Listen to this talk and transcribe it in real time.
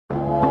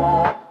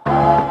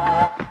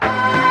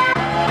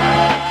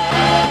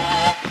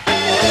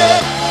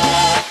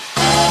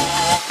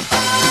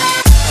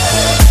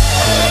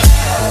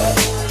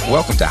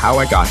How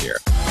I Got Here,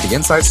 the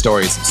inside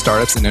stories of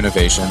startups and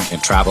innovation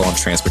in travel and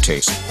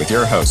transportation, with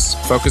your hosts,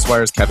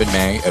 FocusWire's Kevin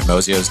May and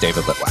Mozio's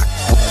David Litwack.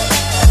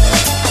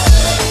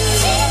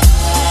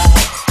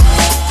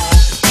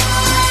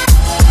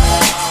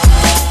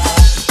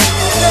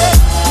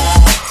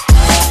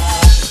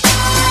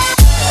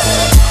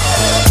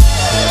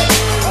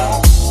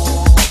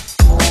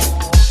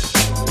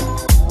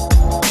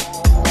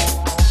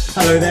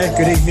 Hello there,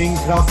 good evening,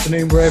 good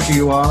afternoon, wherever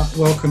you are.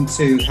 Welcome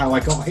to How I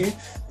Got Here.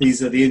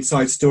 These are the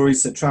inside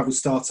stories that travel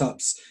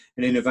startups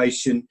and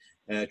innovation,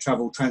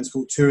 travel,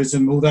 transport,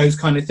 tourism, all those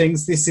kind of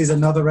things. This is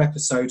another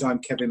episode. I'm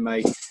Kevin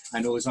May,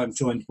 and always I'm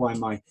joined by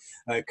my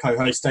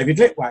co-host David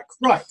Litwack.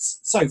 Right,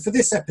 so for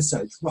this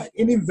episode,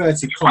 in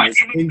inverted commas,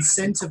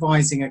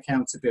 incentivizing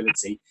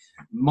accountability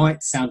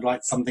might sound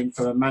like something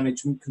from a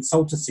management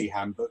consultancy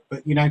handbook,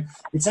 but you know,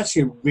 it's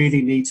actually a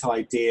really neat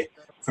idea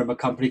from a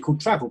company called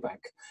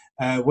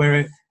TravelBank,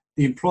 where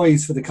the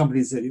employees for the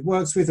companies that it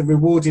works with are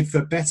rewarded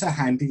for better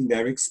handling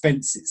their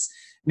expenses.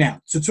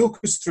 Now, to talk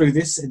us through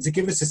this and to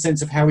give us a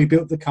sense of how we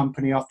built the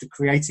company after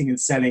creating and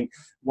selling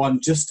one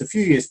just a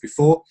few years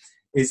before,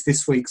 is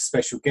this week's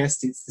special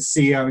guest. It's the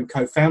CEO and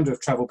co-founder of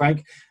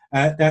TravelBank.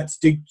 That's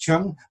Duke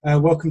Chung.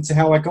 Welcome to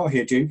How I Got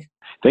Here, Duke.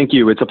 Thank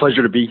you. It's a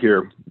pleasure to be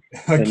here.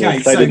 Okay, and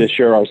excited to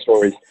share our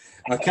stories.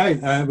 Okay,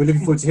 we're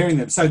looking forward to hearing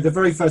them. So the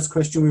very first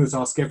question we always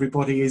ask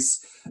everybody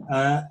is,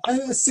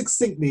 as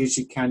succinctly as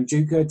you can,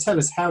 Duke, tell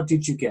us, how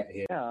did you get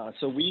here? Yeah,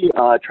 so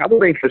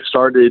TravelBank has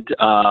started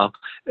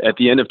at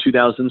the end of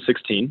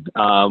 2016,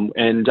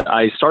 and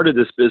I started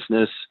this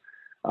business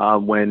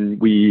when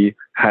we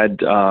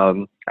had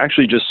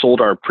actually just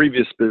sold our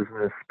previous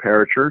business,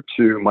 Parature,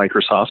 to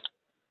Microsoft,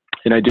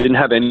 and I didn't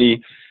have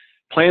any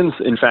plans,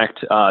 in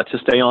fact, to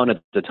stay on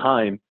at the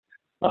time.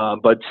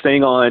 But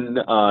staying on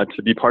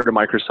to be part of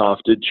Microsoft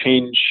did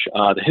change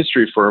the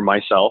history for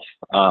myself.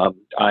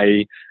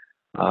 I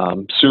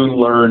soon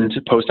learned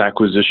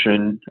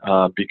post-acquisition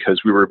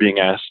because we were being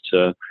asked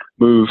to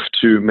move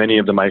to many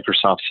of the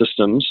Microsoft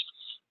systems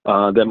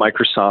that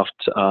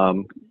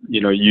Microsoft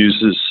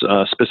uses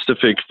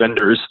specific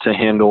vendors to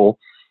handle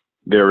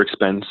their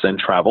expense and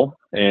travel.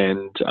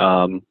 And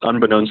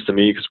unbeknownst to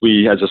me, because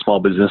we as a small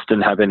business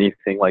didn't have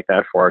anything like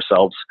that for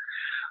ourselves,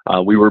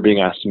 we were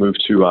being asked to move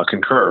to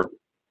Concur.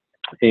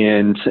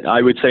 And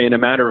I would say in a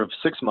matter of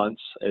 6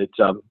 months, it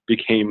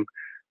became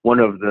one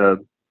of the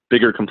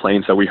bigger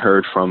complaints that we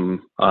heard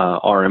from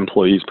our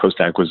employees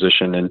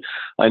post-acquisition. And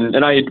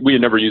we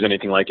had never used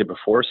anything like it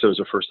before, so it was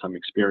a first-time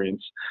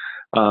experience.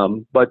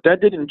 But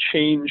that didn't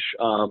change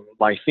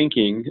my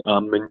thinking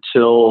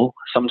until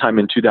sometime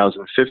in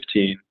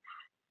 2015,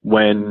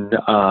 when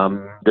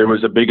there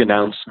was a big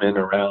announcement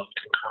around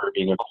Concur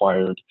being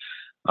acquired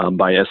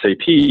by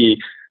SAP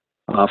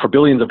for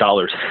billions of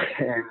dollars.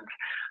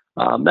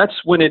 And that's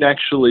when it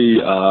actually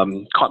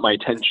caught my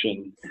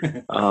attention,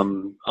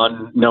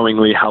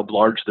 unknowingly how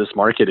large this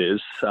market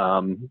is,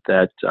 and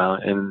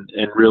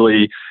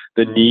really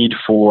the need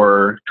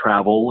for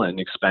travel and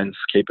expense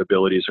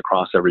capabilities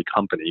across every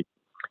company.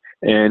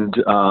 And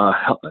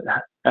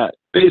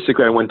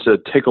basically, I went to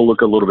take a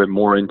look a little bit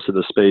more into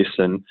the space,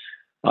 and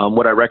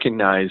what I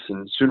recognized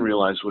and soon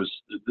realized was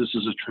that this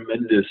is a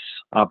tremendous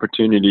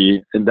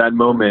opportunity in that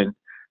moment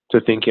to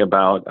think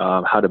about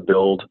how to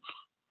build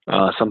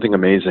something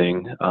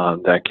amazing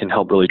that can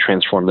help really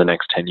transform the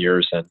next 10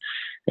 years.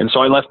 And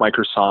so I left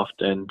Microsoft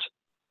and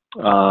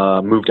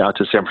moved out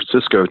to San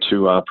Francisco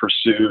to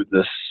pursue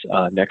this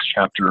next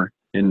chapter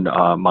in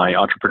my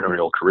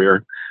entrepreneurial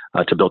career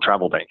to build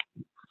TravelBank.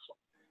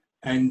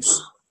 And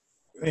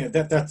yeah,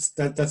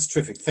 that's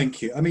terrific.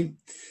 Thank you. I mean,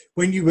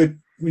 when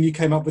you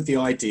came up with the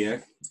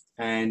idea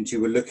and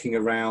you were looking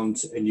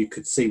around and you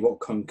could see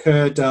what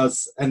Concur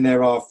does, and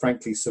there are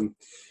frankly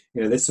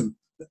there's some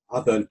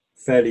other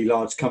fairly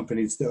large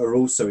companies that are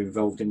also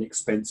involved in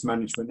expense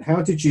management.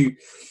 How did you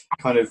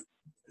kind of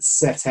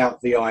set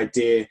out the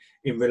idea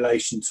in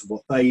relation to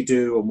what they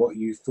do and what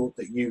you thought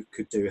that you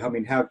could do? I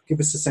mean, give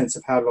us a sense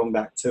of how long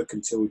that took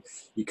until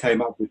you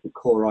came up with the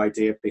core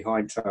idea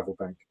behind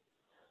TravelBank.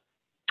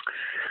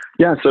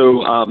 Yeah,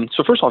 so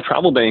first of all,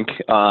 TravelBank,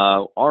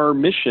 our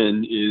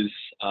mission is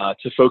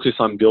to focus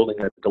on building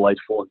a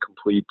delightful and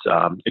complete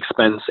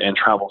expense and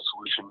travel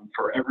solution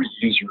for every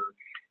user.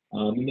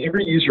 And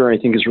every user, I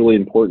think, is really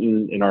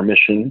important in our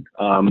mission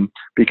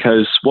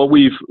because what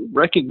we've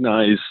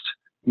recognized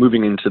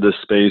moving into this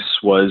space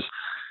was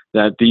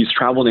that these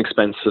travel and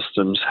expense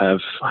systems have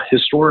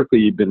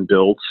historically been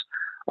built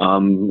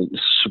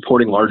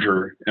supporting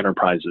larger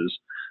enterprises,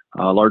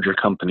 larger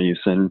companies,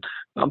 and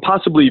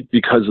possibly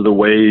because of the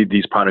way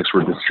these products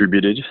were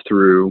distributed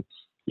through,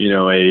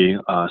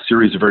 a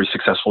series of very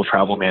successful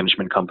travel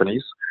management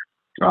companies.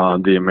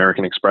 The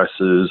American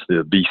Expresses,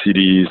 the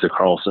BCDs, the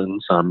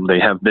Carlsons, they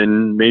have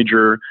been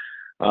major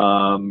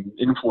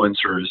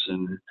influencers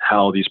in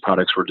how these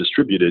products were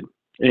distributed.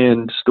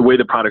 And the way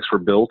the products were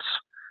built,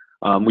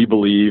 we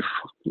believe,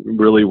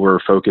 really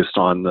were focused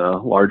on the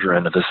larger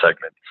end of the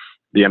segment,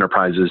 the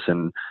enterprises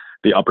and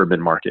the upper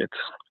mid-markets.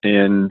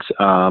 And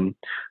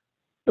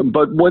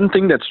But one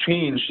thing that's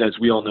changed, as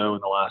we all know,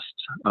 in the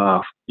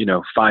last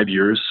 5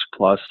 years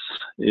plus,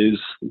 is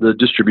the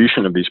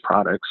distribution of these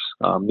products,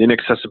 the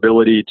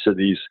inaccessibility to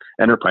these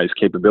enterprise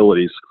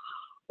capabilities.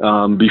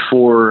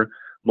 Before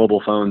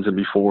mobile phones and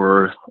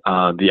before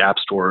the app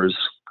stores,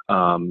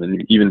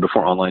 and even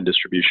before online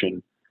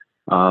distribution,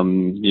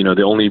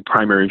 the only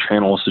primary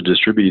channels to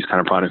distribute these kind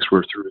of products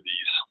were through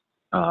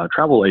these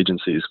travel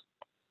agencies.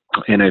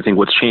 And I think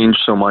what's changed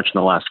so much in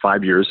the last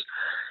 5 years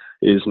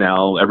is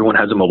now everyone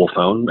has a mobile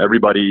phone.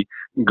 Everybody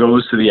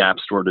goes to the app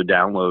store to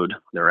download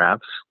their apps,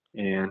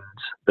 and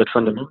that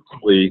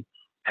fundamentally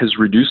has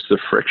reduced the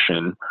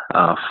friction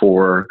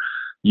for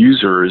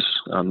users.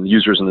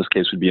 Users in this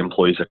case would be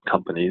employees at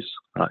companies,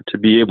 to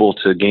be able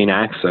to gain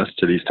access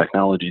to these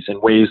technologies in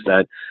ways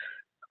that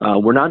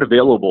were not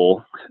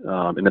available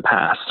in the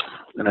past.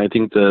 And I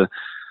think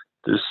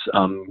this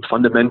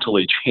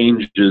fundamentally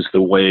changes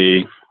the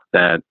way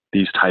that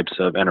these types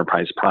of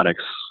enterprise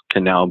products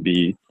can now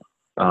be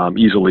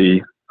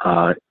easily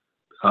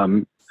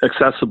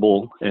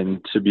accessible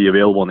and to be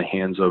available in the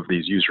hands of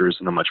these users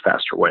in a much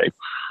faster way.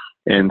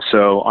 And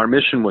so our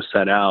mission was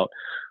set out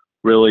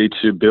really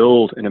to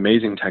build an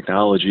amazing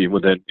technology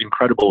with an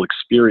incredible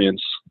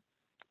experience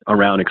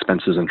around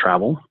expenses and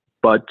travel,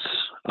 but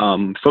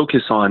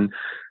focus on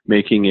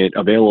making it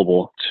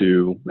available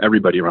to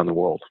everybody around the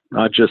world,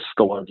 not just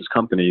the largest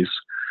companies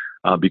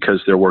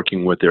because they're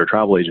working with their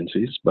travel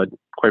agencies, but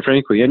quite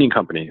frankly, any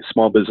company,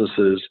 small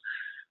businesses,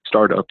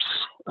 startups,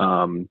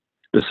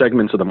 the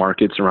segments of the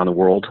markets around the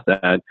world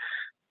that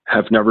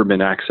have never been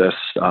accessed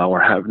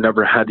or have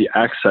never had the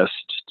access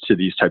to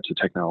these types of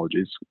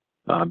technologies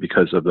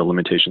because of the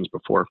limitations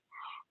before.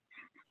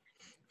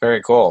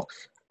 Very cool.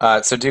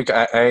 So Duke,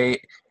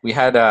 we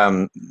had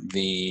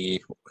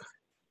the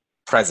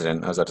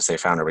president, I was about to say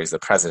founder, but he's the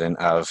president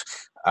of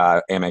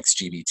Amex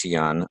GBT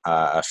on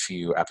a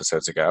few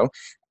episodes ago.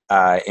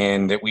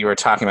 And we were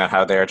talking about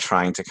how they're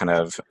trying to kind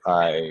of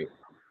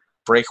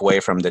break away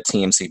from the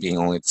TMC being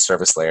only the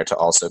service layer to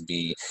also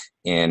be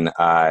in,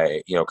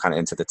 kind of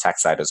into the tech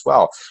side as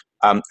well.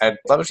 I'd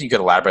love if you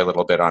could elaborate a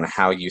little bit on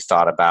how you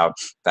thought about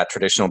that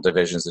traditional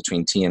divisions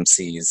between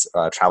TMCs,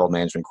 travel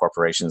management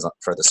corporations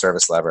for the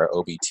service layer,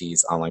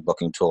 OBTs, online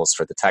booking tools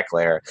for the tech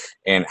layer,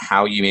 and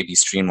how you maybe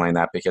streamline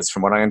that. Because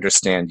from what I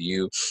understand,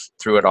 you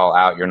threw it all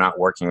out. You're not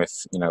working with,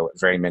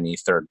 very many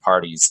third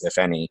parties, if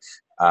any,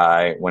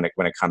 when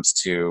it comes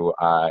to,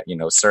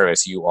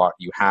 service. You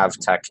have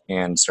tech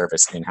and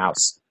service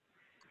in-house.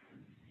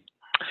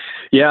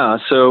 Yeah.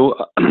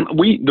 So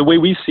the way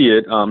we see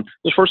it,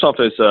 just first off,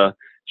 is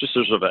just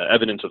sort of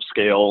evidence of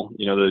scale.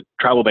 The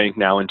Travel Bank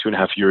now in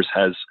 2.5 years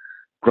has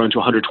grown to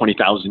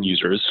 120,000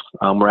 users.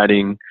 We're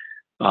adding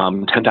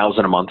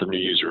 10,000 a month of new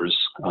users.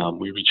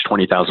 We reach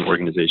 20,000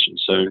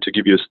 organizations. So to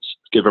give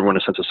everyone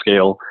a sense of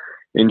scale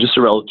in just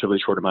a relatively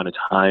short amount of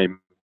time,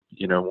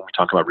 when we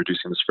talk about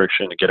reducing this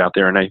friction to get out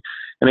there. And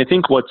I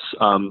think what's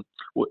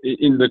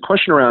in the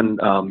question around,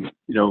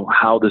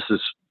 how this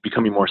is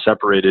becoming more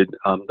separated,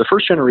 the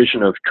first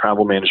generation of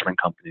travel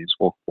management companies,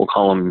 we'll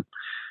call them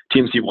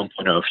TMC 1.0,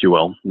 if you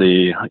will.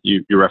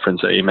 You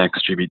reference Amex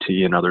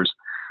GBT and others.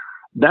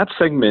 That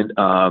segment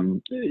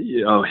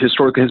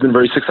historically has been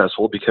very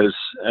successful because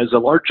as a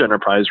large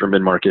enterprise or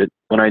mid-market,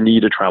 when I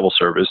need a travel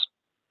service,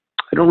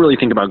 I don't really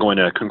think about going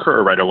to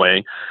Concur right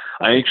away.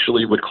 I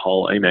actually would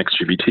call Amex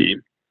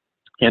GBT,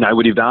 and I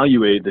would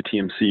evaluate the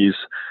TMCs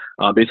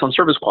based on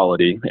service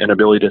quality and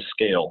ability to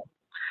scale.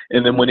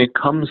 And then when it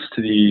comes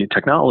to the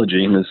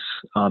technology, and this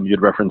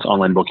you'd reference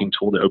online booking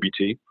tool, the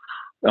OBT,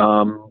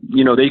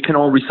 they can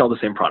all resell the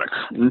same products.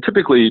 And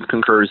typically,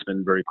 Concur has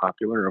been very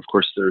popular. Of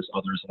course, there's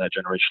others in that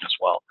generation as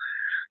well.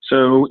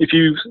 So if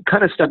you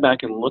kind of step back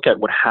and look at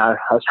what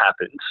has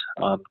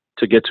happened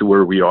to get to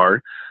where we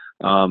are,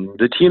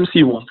 the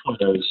TMC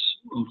 1.0s,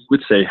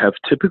 would say, have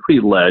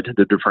typically led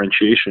the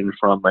differentiation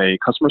from a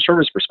customer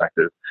service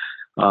perspective,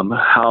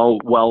 how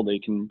well they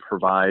can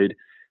provide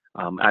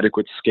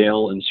adequate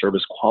scale and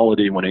service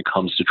quality when it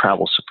comes to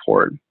travel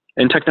support.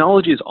 And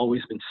technology has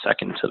always been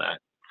second to that.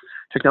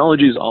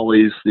 Technology is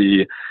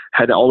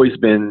had always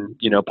been,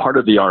 part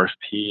of the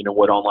RFP,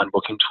 what online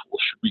booking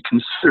tools should be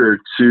considered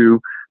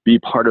to be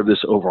part of this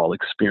overall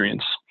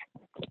experience.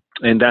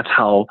 And that's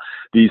how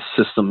these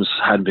systems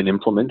had been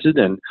implemented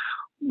and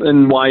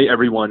why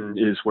everyone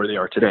is where they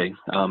are today,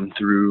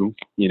 through,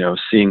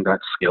 seeing that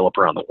scale up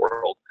around the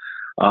world.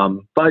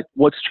 But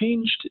what's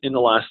changed in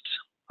the last,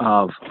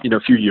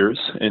 few years,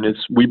 and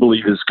we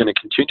believe is going to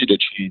continue to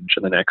change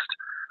in the next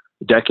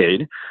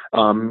decade,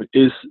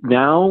 is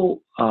now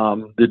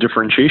the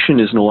differentiation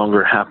is no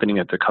longer happening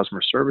at the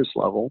customer service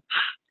level.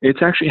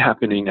 It's actually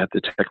happening at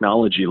the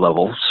technology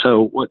level.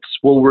 So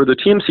where the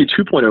TMC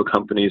 2.0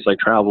 companies like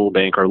Travel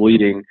Bank are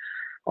leading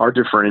our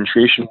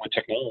differentiation with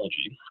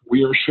technology,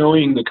 we are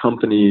showing the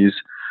companies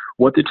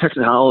what the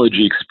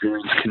technology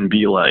experience can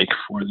be like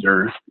for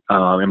their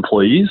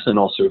employees and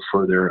also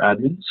for their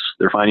admins,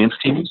 their finance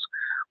teams,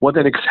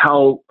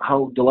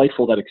 how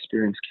delightful that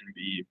experience can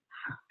be.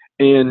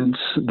 And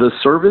the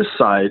service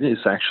side is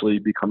actually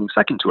becoming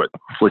second to it,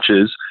 which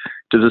is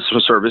does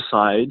the service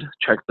side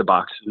check the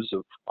boxes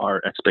of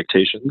our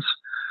expectations?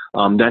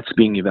 That's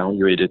being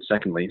evaluated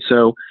secondly.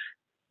 So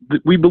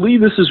we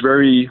believe this is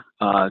very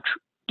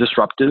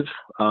disruptive.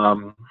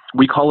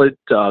 We call it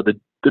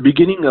the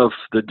beginning of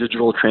the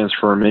digital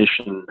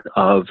transformation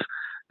of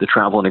the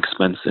travel and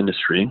expense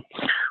industry,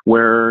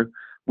 where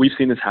we've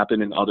seen this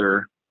happen in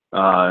other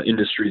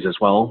industries as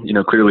well.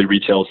 Clearly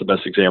retail is the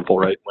best example,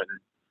 right? When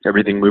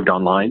everything moved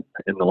online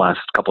in the last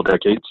couple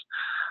decades.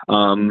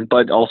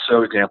 But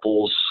also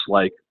examples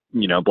like,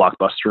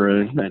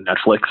 Blockbuster and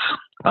Netflix.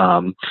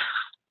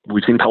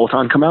 We've seen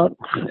Peloton come out.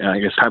 I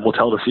guess time will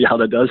tell to see how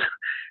that does.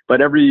 But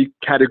every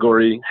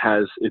category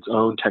has its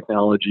own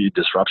technology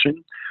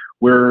disruption,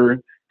 where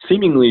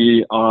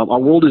seemingly our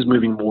world is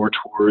moving more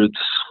towards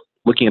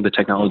looking at the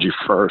technology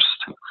first.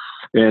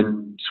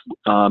 And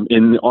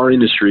in our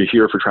industry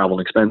here for travel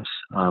and expense,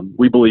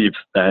 we believe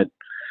that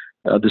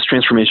this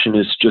transformation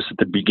is just at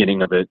the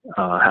beginning of it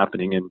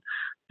happening.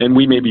 And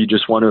we may be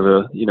just one of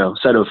a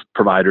set of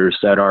providers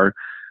that are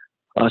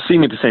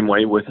seeing it the same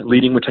way, with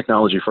leading with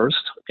technology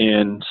first,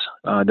 and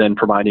then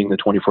providing the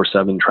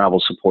 24/7 travel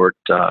support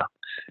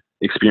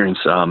experience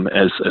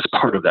as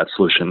part of that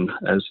solution,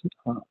 as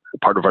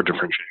part of our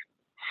differentiation.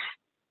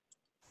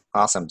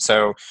 Awesome.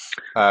 So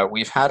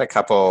we've had a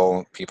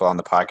couple people on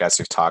the podcast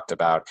who've talked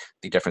about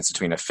the difference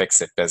between a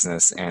fix-it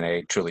business and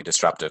a truly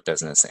disruptive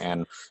business.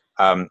 And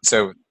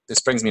so this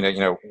brings me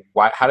to,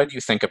 how did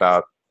you think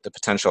about the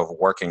potential of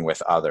working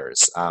with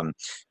others?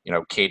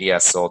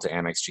 KDS sold to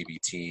Amex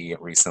GBT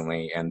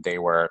recently, and they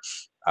were,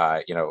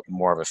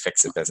 more of a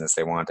fix-it business.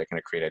 They wanted to kind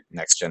of create a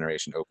next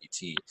generation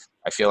OPT.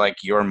 I feel like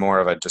you're more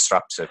of a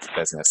disruptive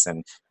business.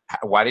 And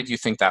why did you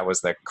think that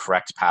was the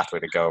correct pathway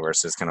to go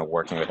versus kind of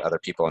working with other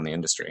people in the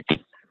industry?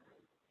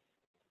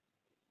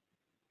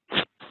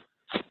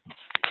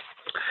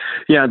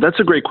 Yeah, that's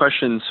a great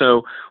question.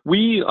 So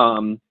we,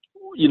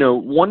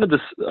 one of the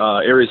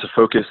areas of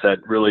focus that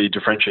really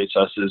differentiates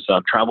us is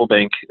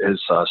TravelBank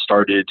has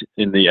started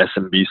in the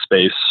SMB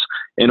space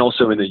and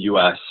also in the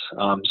U.S.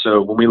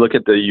 So when we look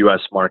at the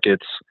U.S.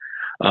 markets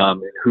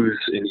and who's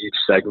in each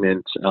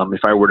segment,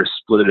 if I were to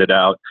split it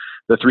out,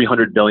 the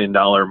 $300 billion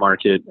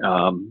market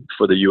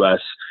for the U.S.,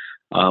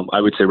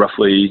 I would say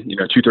roughly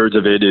 2/3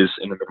 of it is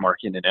in the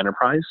mid-market and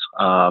enterprise.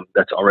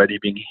 That's already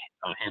being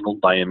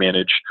handled by a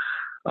managed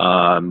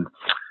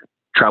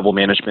travel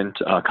management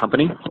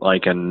company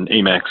like an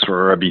Amex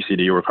or a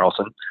BCD or a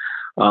Carlson.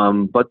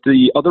 But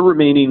the other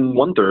remaining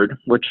 1/3,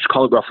 which is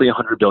called roughly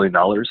 $100 billion,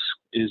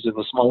 is in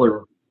the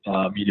smaller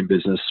medium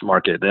business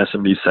market, the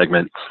SMB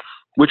segment,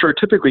 which are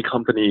typically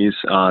companies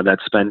that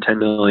spend $10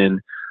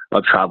 million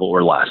of travel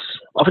or less.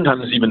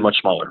 Oftentimes even much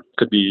smaller.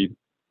 Could be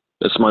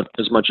as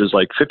much as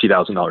like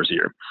 $50,000 a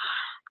year.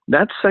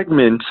 That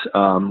segment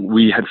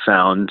we had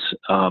found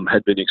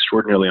had been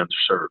extraordinarily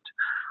underserved.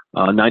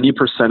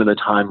 90% of the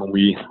time when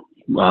we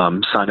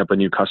sign up a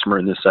new customer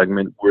in this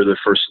segment, we're the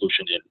first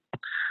solution in.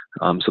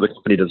 So the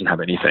company doesn't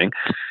have anything.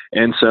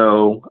 And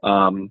so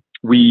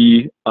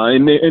they're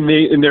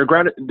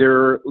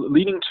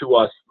leading to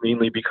us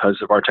mainly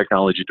because of our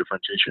technology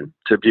differentiation,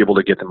 to be able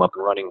to get them up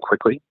and running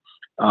quickly,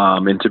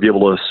 and to be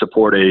able to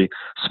support a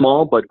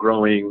small but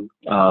growing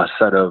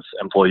set of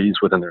employees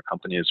within their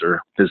company as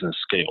their business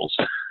scales.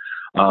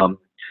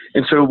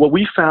 And so what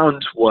we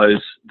found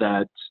was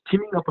that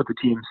teaming up with the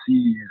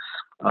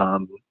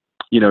TMCs,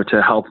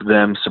 to help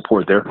them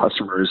support their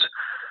customers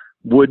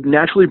would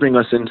naturally bring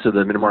us into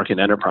the mid-market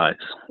enterprise,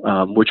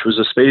 which was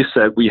a space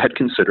that we had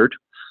considered,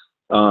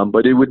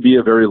 but it would be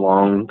a very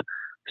long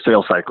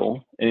sales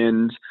cycle.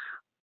 And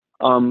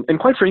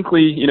quite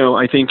frankly,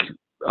 I think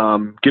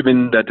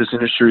given that this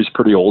industry is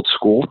pretty old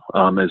school,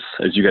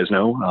 as you guys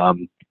know,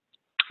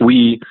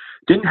 we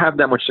didn't have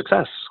that much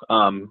success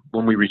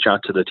when we reached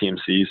out to the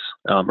TMCs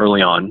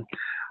early on.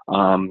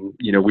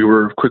 We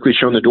were quickly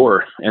shown the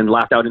door and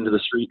laughed out into the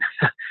street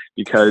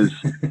because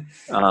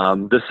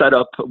the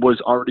setup was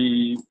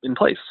already in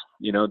place.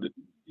 The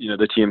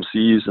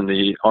TMCs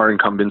and our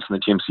incumbents and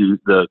the TMC,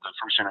 the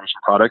first generation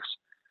products,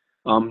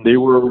 they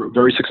were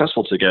very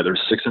successful together,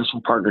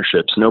 successful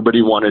partnerships.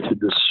 Nobody wanted to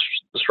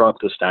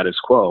disrupt the status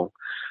quo.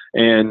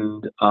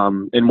 And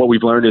what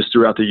we've learned is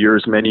throughout the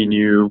years, many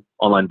new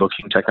online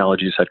booking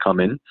technologies had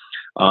come in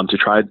to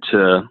try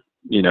to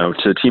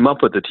team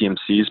up with the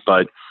TMCs,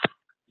 but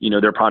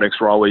their products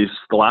were always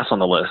the last on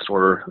the list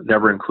or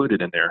never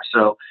included in there.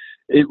 So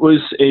it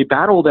was a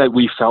battle that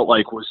we felt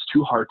like was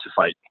too hard to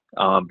fight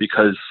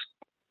because,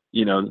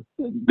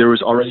 there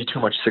was already too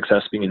much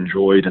success being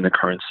enjoyed in the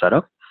current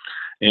setup.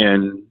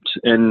 And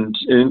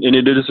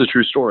it is a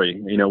true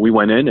story. We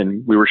went in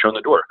and we were shown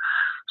the door.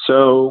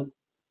 So,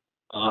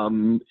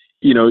 one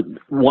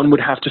would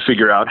have to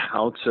figure out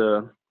how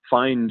to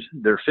find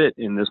their fit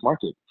in this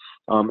market.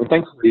 And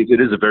thankfully,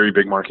 it is a very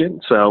big market.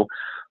 So,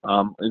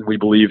 and we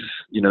believe,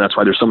 that's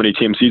why there's so many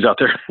TMCs out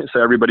there, so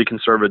everybody can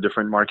serve a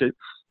different market.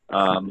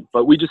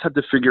 But we just have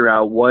to figure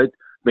out what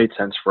made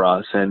sense for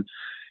us. And,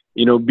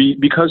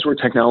 because we're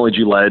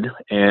technology led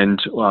and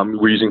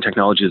we're using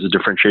technology as a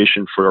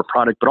differentiation for our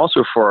product, but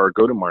also for our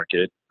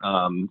go-to-market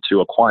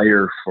to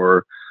acquire,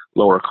 for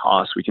lower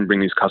cost. We can bring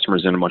these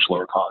customers in at much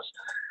lower cost.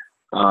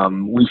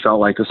 We felt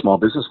like the small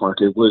business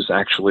market was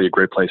actually a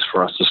great place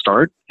for us to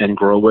start and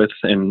grow with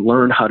and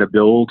learn how to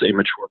build a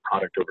mature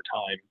product over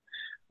time.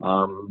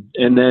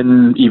 And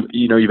then,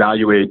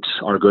 evaluate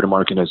our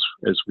go-to-market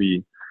as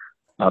we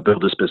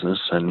build this business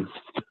and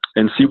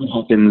see what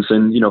happens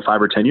in,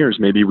 5 or 10 years.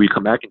 Maybe we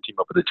come back and team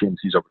up with the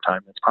TMCs over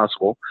time. That's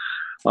possible.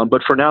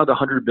 But for now, the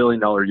 $100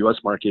 billion US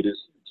market is,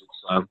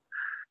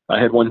 I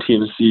had one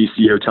TMC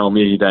CEO tell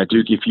me that,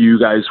 Duke, if you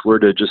guys were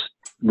to just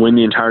win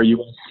the entire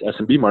US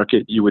SMB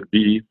market, you would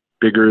be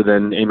bigger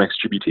than Amex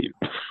GBT,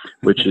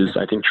 which is,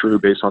 I think, true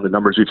based on the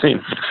numbers we've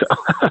seen.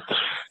 So.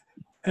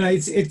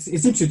 It's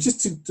interesting,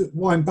 just to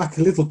wind back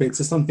a little bit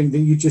to something that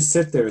you just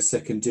said there a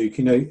second, Duke,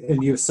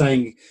 and you were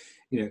saying,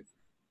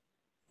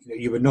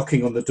 you were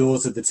knocking on the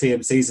doors of the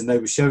TMCs and they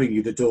were showing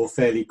you the door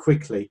fairly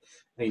quickly.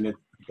 And,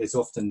 there's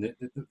often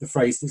the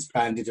phrase that's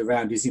bandied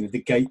around is,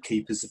 the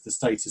gatekeepers of the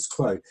status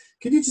quo.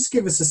 Can you just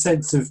give us a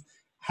sense of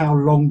how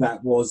long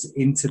that was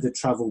into the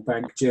travel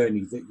bank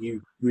journey that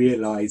you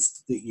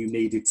realised that you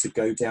needed to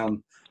go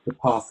down the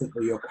path that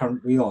you're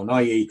currently on,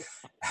 i.e.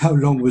 how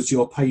long was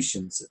your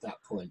patience at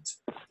that point?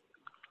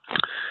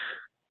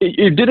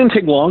 It didn't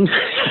take long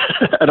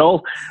at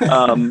all.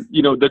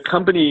 The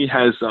company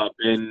has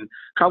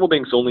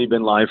TravelBank's only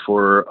been live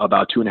for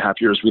about 2.5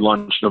 years. We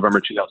launched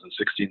November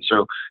 2016.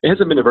 So it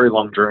hasn't been a very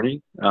long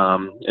journey.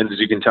 And as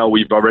you can tell,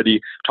 we've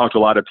already talked to a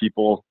lot of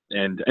people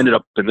and ended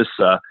up in this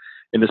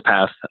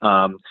path.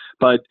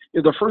 But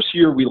the first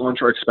year we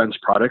launched our expense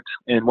product.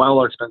 And while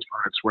our expense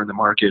products were in the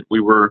market,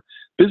 we were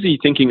busy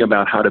thinking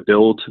about how to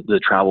build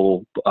the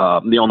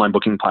the online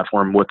booking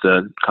platform with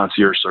the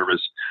concierge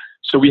service.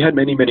 So we had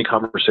many, many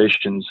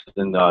conversations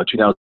in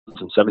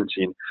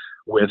 2017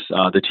 with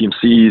the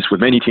TMCs,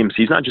 with many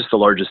TMCs, not just the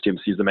largest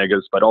TMCs, the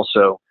megas, but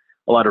also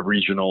a lot of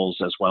regionals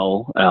as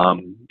well.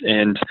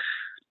 And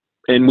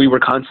we were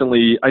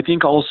constantly, I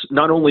think, also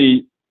not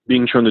only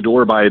being shown the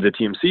door by the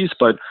TMCs,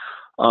 but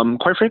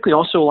quite frankly,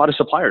 also a lot of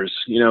suppliers.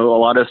 A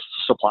lot of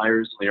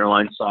suppliers on the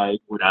airline side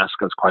would ask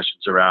us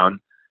questions around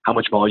how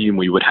much volume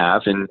we would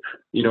have. And,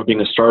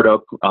 being a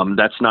startup,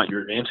 that's not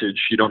your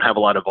advantage. You don't have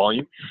a lot of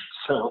volume.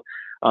 So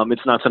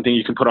it's not something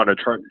you can put on a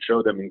chart and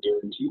show them and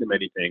guarantee them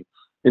anything.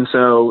 And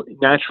so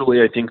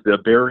naturally, I think the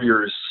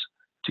barriers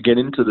to get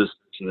into this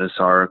business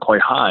are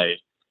quite high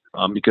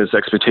because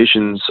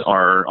expectations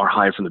are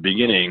high from the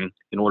beginning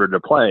in order to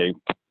play.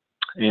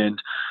 And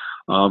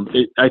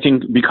I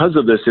think because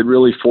of this, it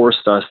really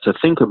forced us to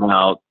think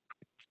about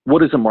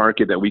what is a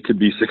market that we could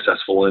be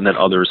successful in that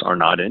others are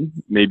not in.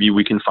 Maybe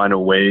we can find a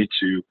way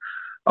to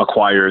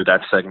acquire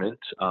that segment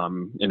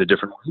in a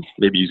different way,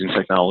 maybe using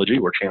technology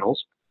or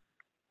channels.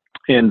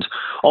 And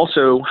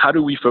also, how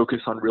do we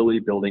focus on really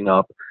building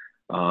up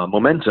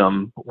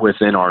momentum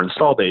within our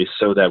install base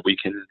so that we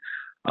can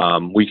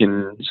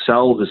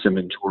sell this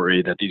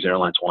inventory that these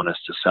airlines want us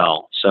to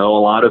sell? So a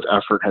lot of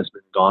effort has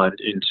been gone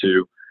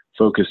into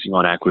focusing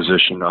on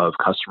acquisition of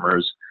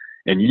customers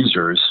and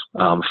users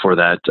for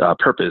that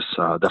purpose,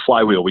 the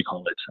flywheel we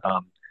call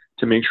it,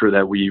 to make sure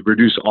that we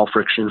reduce all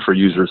friction for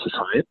users to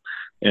try it,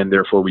 and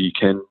therefore we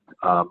can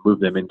move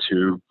them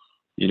into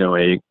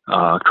a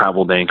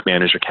TravelBank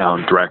managed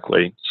account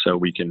directly, so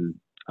we can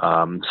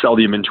sell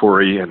the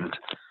inventory and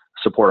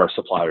support our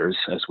suppliers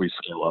as we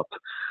scale up.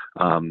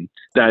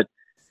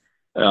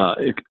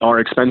 Our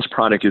expense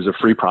product is a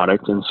free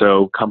product, and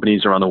so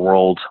companies around the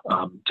world,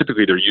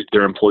 typically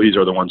their employees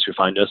are the ones who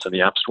find us in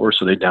the App Store,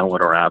 so they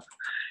download our app,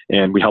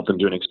 and we help them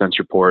do an expense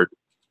report.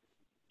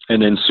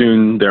 And then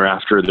soon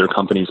thereafter, their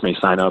companies may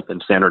sign up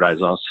and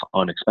standardize us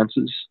on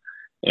expenses.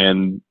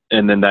 And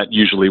then that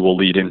usually will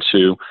lead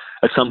into,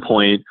 at some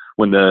point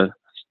when the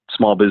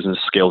small business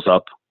scales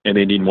up and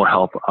they need more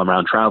help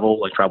around travel,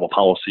 like travel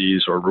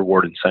policies or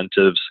reward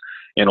incentives,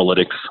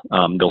 analytics,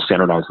 they'll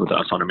standardize with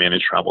us on a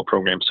managed travel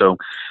program. So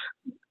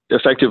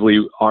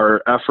effectively,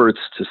 our efforts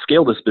to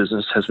scale this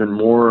business has been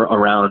more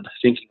around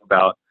thinking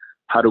about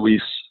how do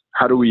we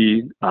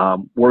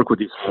work with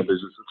these small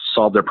businesses,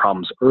 solve their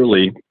problems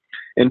early,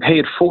 and pay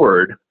it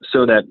forward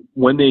so that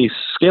when they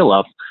scale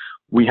up,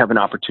 we have an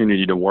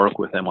opportunity to work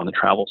with them on the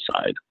travel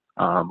side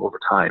over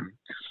time.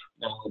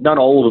 Not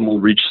all of them will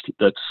reach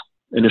that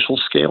initial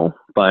scale,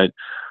 but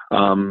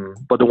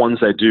the ones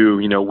that do,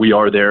 we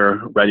are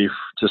there ready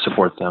to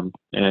support them.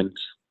 And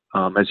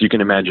as you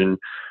can imagine,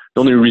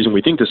 the only reason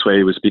we think this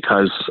way was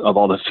because of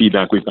all the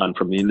feedback we've gotten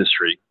from the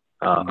industry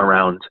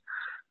around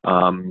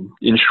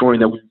ensuring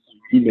that we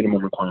meet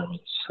minimum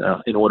requirements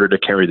in order to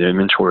carry the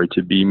inventory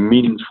to be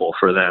meaningful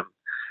for them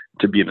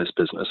to be in this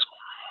business.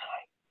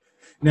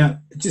 Now,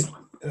 just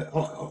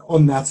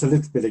on that a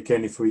little bit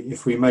again, if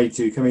we may,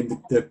 Duke, I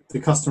mean, the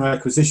customer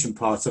acquisition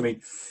part, I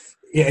mean,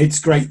 yeah, it's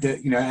great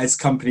that, as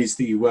companies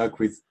that you work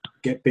with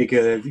get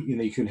bigger,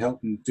 you can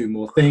help them do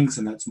more things,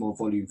 and that's more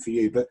volume for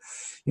you. But,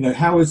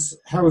 how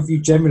have you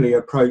generally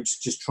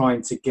approached just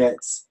trying to get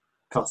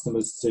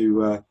customers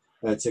to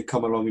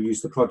come along and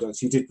use the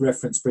products? You did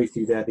reference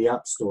briefly there the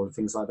App Store and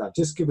things like that.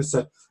 Just give us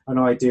an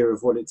idea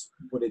of what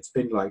it's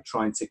been like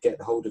trying to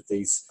get hold of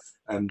these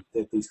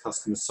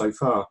customers so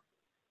far.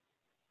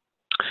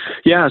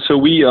 Yeah,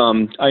 so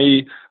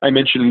I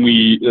mentioned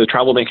the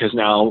Travel Bank has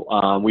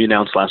now, we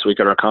announced last week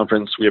at our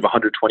conference, we have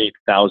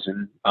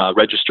 120,000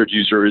 registered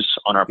users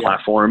on our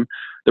platform.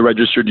 The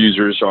registered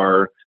users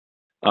are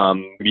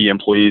the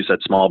employees at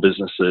small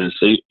businesses.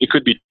 It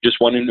could be just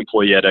one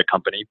employee at a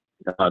company.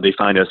 They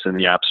find us in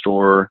the App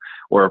Store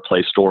or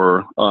Play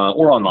Store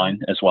or online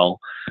as well.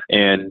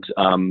 And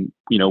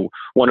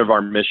one of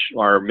our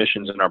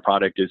missions in our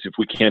product is if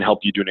we can't help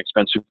you do an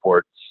expense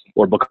report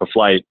or book a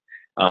flight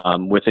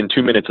within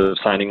 2 minutes of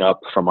signing up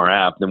from our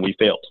app, then we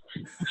failed.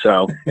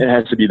 So it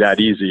has to be that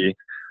easy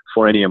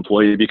for any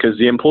employee, because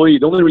the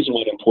only reason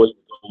why an employee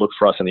will look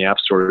for us in the App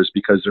Store is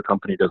because their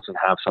company doesn't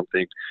have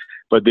something,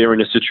 but they're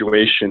in a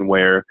situation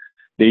where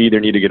they either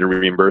need to get a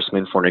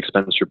reimbursement for an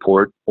expense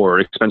report, or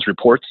expense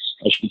reports,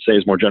 I should say,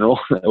 is more general,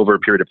 over a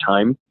period of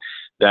time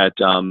that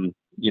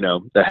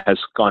that has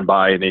gone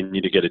by and they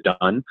need to get it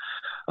done,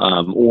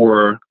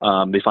 or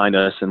they find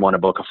us and want to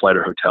book a flight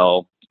or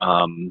hotel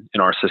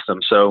in our system.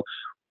 So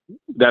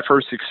that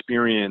first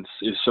experience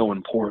is so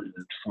important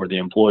for the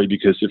employee,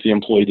 because if the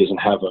employee doesn't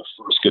have a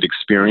first good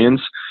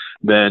experience,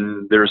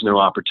 then there's no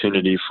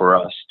opportunity for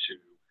us to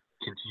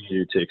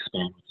continue to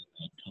expand within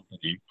that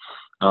company.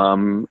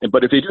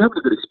 But if they do have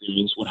a good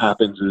experience, what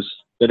happens is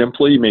that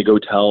employee may go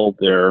tell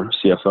their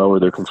CFO or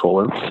their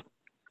controller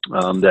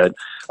that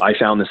I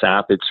found this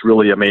app. It's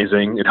really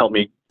amazing. It helped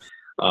me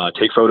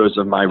take photos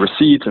of my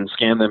receipts and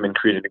scan them and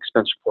create an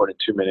expense report in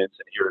 2 minutes,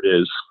 and here it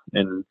is,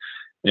 and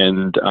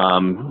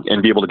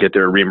be able to get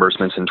their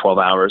reimbursements in 12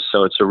 hours.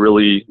 So it's a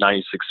really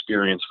nice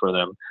experience for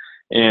them.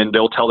 And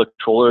they'll tell the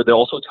controller. They'll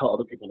also tell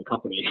other people in the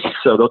company.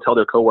 So they'll tell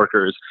their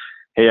coworkers,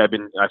 "Hey, I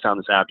found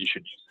this app. You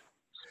should use it."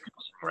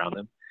 People sitting around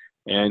them.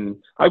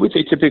 And I would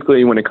say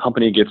typically when a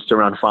company gets to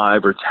around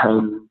 5 or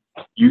 10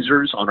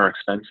 users on our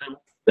expensing,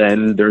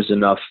 then there's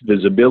enough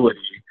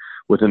visibility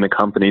within the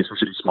companies,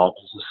 especially small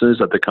businesses,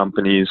 that the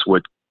companies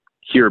would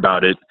hear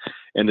about it,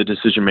 and the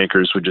decision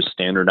makers would just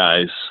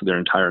standardize their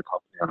entire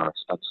company on our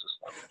expense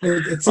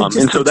system.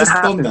 And so that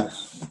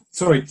happens.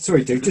 Sorry,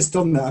 Duke, just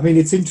on that. I mean,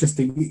 it's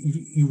interesting.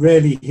 You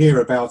rarely hear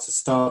about a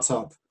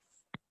startup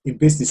in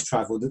business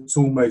travel that's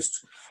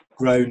almost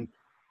grown,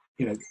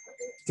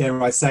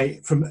 dare I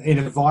say, in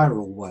a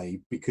viral way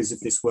because of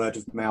this word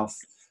of mouth,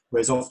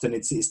 whereas often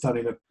it's done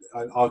in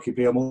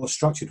arguably a more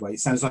structured way. It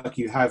sounds like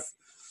you have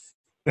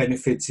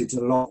benefited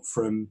a lot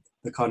from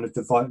the kind of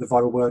the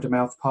viral word of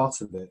mouth part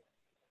of it.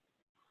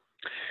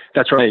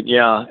 That's right.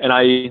 Yeah. And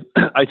I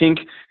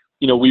think,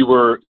 we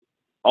were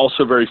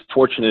also very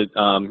fortunate.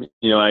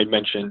 I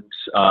mentioned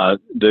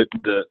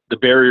the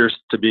barriers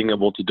to being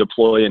able to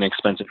deploy an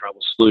expense and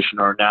travel solution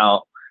are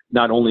now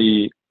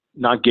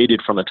not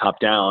gated from the top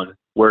down,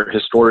 where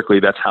historically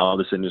that's how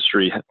this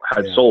industry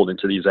had sold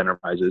into these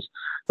enterprises.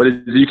 But as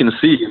you can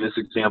see in this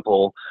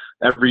example,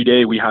 every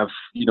day we have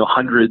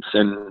hundreds,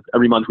 and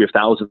every month we have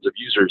thousands of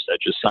users that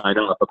just sign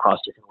up across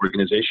different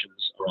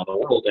organizations around the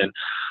world. And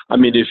I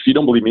mean, if you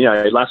don't believe me,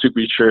 last week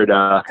we shared,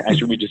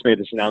 actually we just made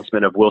this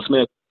announcement of Will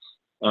Smith,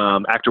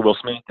 actor Will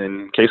Smith,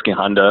 and Keisuke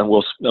Honda.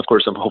 Of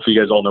course, hopefully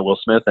you guys all know Will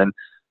Smith. And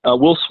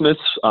Will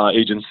Smith's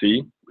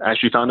agency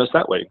actually found us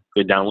that way.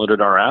 They downloaded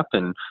our app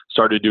and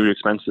started to do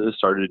expenses,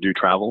 started to do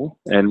travel,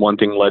 and one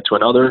thing led to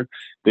another.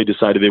 They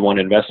decided they want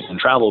to invest in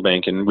Travel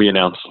Bank, and we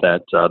announced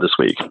that this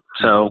week.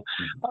 So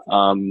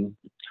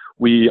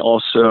we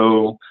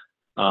also,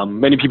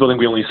 many people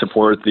think we only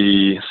support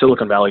the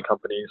Silicon Valley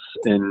companies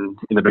in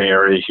the Bay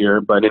Area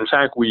here, but in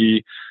fact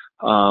we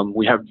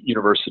have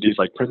universities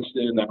like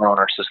Princeton that are on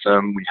our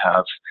system. We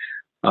have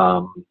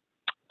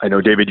I know,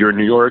 David, you're in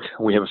New York.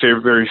 We have a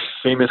very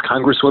famous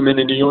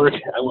congresswoman in New York.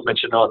 I won't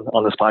mention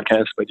on this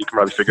podcast, but you can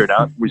probably figure it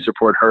out. We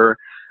support her.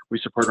 We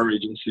support her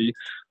agency.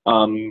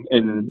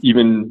 And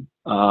even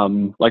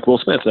like Will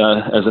Smith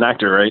as an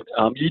actor, right?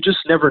 You just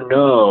never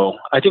know.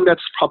 I think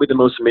that's probably the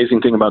most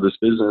amazing thing about this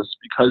business,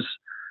 because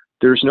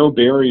there's no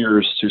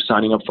barriers to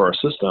signing up for our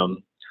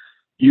system.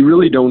 You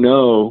really don't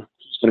know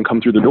who's going to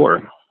come through the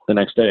door the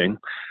next day.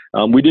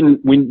 We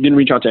didn't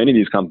reach out to any of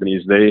these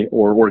companies,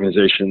 or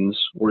organizations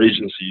or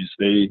agencies.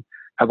 They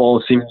have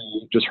all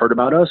seemingly just heard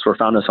about us or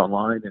found us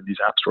online in these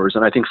app stores.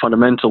 And I think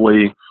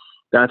fundamentally,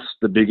 that's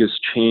the biggest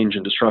change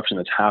and disruption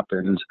that's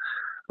happened.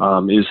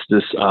 Is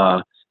this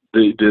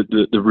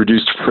the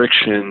reduced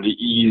friction, the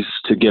ease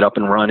to get up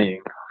and running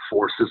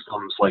for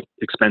systems like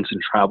expense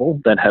and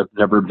travel that have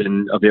never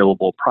been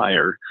available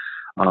prior.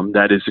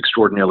 That is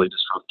extraordinarily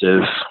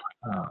disruptive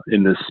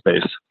in this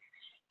space.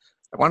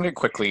 I wanted to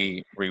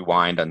quickly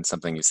rewind on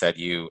something you said.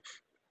 You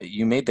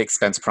made the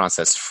expense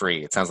process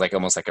free. It sounds like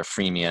almost like a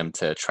freemium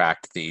to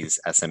attract these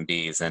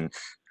SMBs. And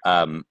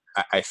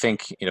I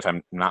think, if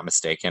I'm not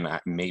mistaken,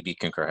 maybe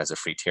Concur has a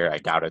free tier. I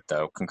doubt it,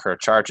 though. Concur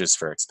charges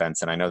for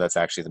expense, and I know that's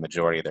actually the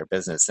majority of their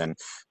business. And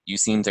you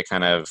seem to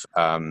kind of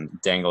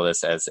dangle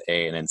this as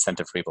an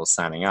incentive for people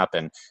signing up.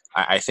 And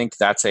I think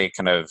that's a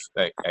kind of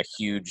a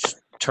huge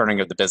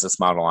turning of the business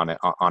model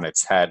on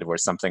its head, where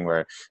something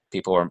where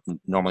people are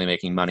normally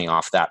making money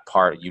off that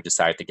part, you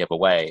decided to give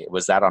away.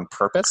 Was that on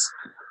purpose?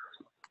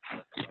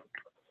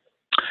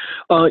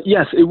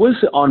 Yes, it was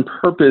on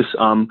purpose,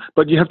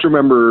 but you have to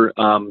remember,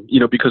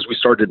 because we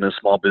started in a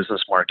small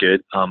business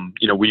market,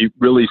 we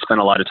really spent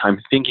a lot of time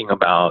thinking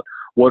about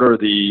what are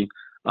the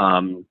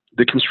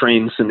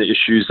constraints and the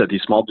issues that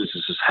these small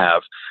businesses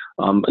have.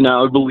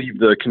 Now, I believe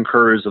the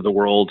Concurs of the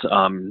world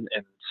and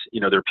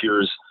their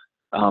peers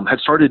have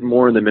started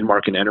more in the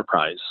mid-market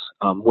enterprise,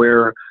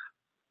 where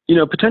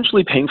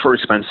potentially paying for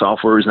expense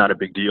software is not a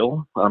big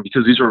deal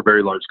because these are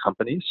very large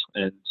companies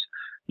and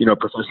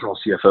professional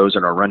CFOs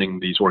and are running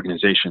these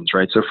organizations,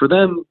 right? So for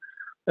them,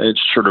 it's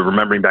sort of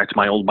remembering back to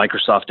my old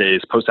Microsoft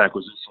days,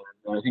 post-acquisition.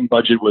 I think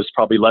budget was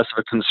probably less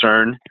of a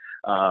concern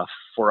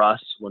for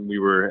us when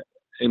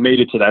it made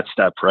it to that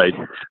step, right?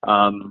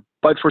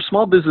 But for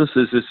small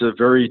businesses, it's a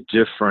very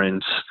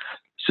different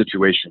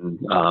situation.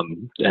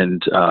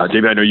 And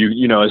David, I know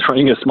you as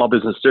running a small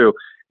business too.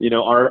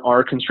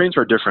 Our constraints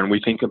are different. We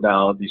think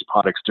about these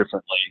products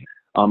differently.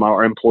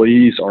 Our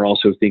employees are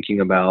also thinking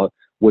about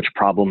which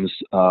problems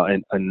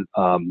and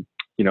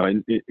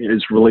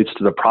it relates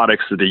to the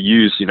products that they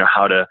use,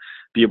 how to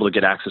be able to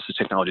get access to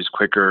technologies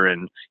quicker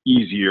and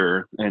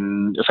easier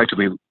and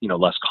effectively,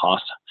 less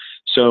cost.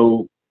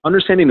 So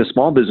understanding the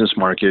small business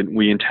market,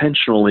 we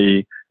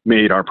intentionally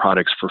made our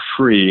products for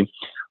free.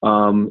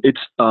 And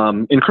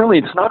currently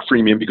it's not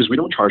freemium because we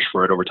don't charge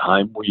for it over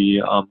time.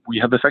 We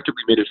have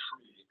effectively made it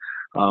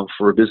free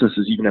for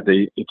businesses, even if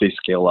they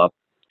scale up.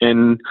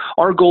 And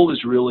our goal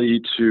is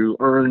really to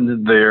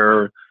earn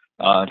their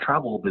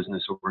travel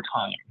business over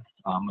time.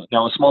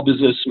 Now, a small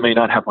business may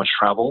not have much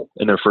travel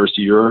in their first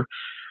year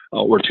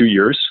or 2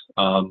 years,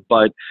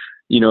 but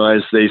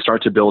as they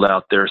start to build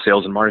out their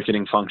sales and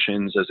marketing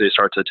functions, as they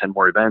start to attend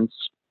more events,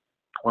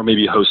 or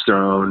maybe host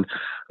their own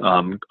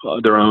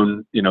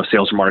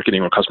sales and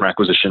marketing or customer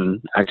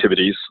acquisition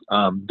activities,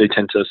 they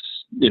tend to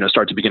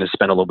start to begin to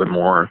spend a little bit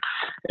more.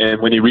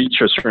 And when they reach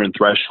a certain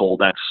threshold,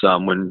 that's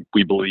when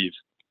we believe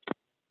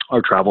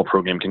our travel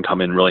program can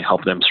come in and really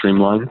help them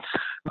streamline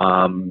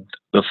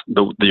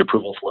the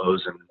approval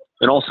flows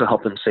and also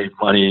help them save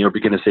money or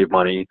begin to save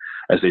money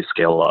as they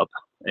scale up.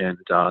 And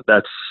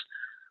that's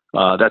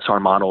our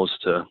model, is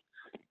to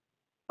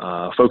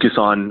focus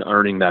on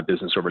earning that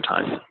business over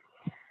time.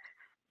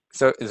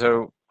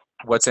 So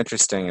what's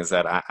interesting is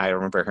that I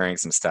remember hearing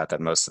some stat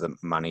that most of the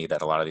money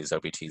that a lot of these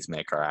OBTs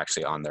make are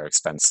actually on their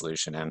expense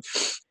solution. And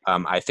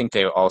I think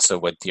they also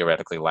would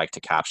theoretically like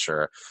to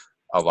capture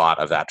a lot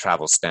of that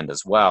travel spend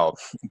as well.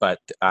 But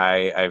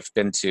I've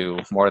been to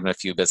more than a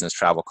few business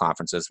travel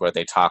conferences where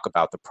they talk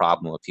about the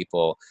problem of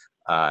people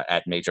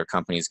at major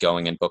companies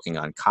going and booking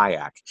on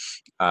Kayak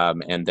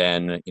and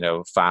then,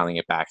 filing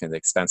it back into the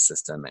expense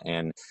system.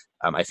 And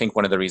I think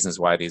one of the reasons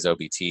why these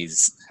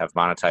OBTs have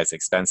monetized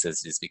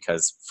expenses is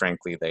because,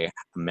 frankly,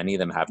 many of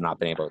them have not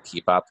been able to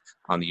keep up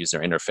on the user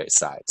interface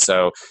side.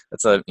 So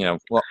it's a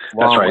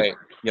long way.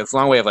 It's a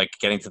long way of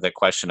getting to the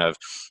question of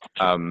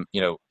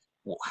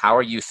how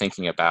are you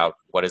thinking about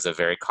what is a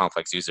very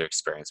complex user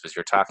experience? Because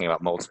you're talking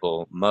about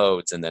multiple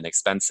modes and then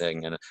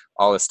expensing and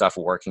all this stuff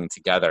working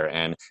together,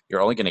 and you're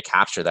only going to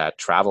capture that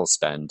travel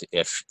spend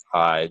if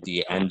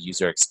the end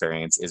user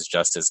experience is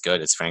just as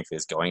good as, frankly,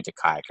 as going to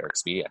Kayak or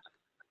Expedia.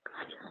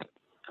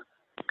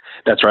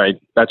 That's right.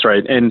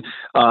 And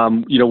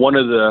one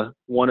of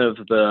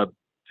the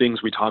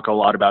things we talk a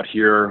lot about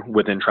here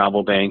within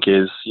Travel Bank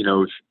is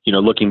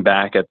looking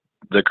back at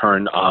the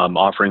current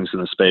offerings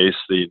in the space,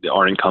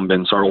 our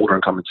incumbents, our older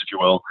incumbents, if you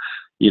will.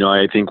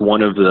 I think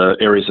one of the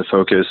areas of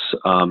focus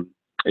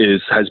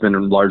has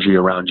been largely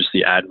around just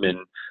the admin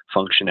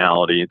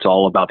functionality. It's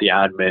all about the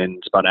admin.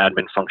 It's about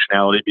admin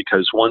functionality,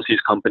 because once these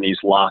companies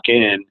lock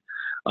in,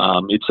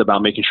 it's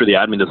about making sure the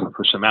admin doesn't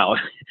push them out.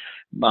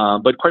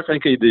 But quite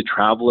frankly, the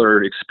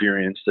traveler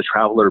experience, the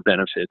traveler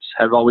benefits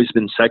have always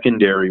been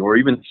secondary or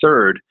even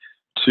third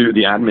to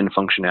the admin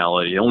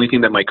functionality. The only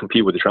thing that might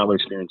compete with the traveler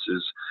experience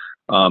is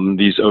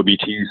these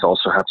OBTs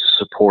also have to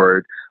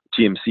support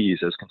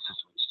TMCs as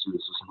constituents too,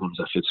 so sometimes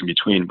that fits in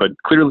between. But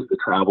clearly the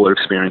traveler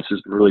experience has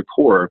been really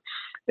poor.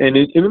 And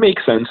it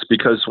makes sense,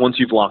 because once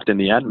you've locked in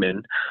the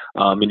admin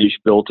and you've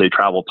built a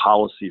travel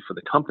policy for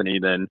the company,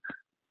 then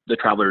the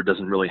traveler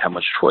doesn't really have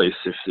much choice.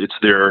 If it's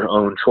their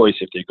own choice,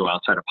 if they go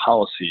outside of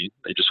policy,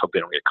 they just hope they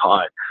don't get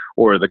caught,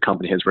 or the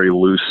company has very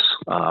loose,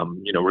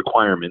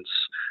 requirements.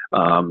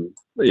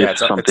 If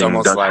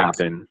something does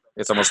happen.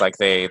 It's almost like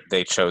they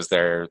chose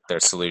their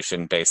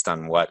solution based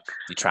on what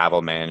would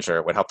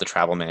help the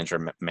travel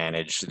manager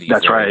manage the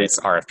various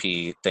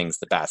RFP things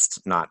the best,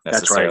 not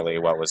necessarily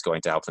what was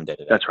going to help them day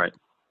to day. That's right.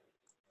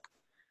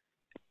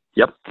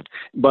 Yep.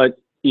 But,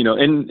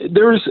 and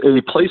there's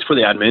a place for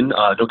the admin.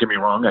 Don't get me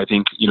wrong. I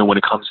think, when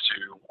it comes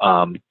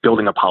to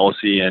building a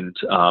policy and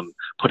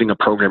putting a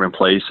program in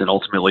place and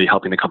ultimately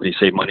helping the company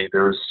save money,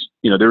 there is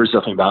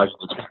definitely value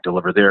that's being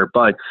delivered there.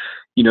 But,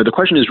 the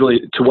question is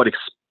really to what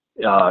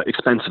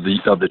expense of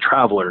the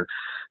traveler.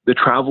 The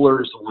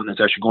traveler is the one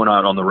that's actually going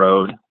out on the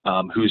road,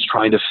 who's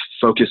trying to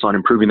focus on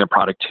improving their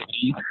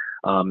productivity,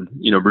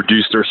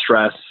 reduce their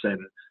stress and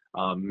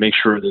make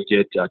sure they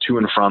get to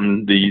and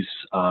from these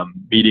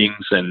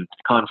meetings and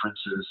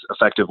conferences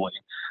effectively,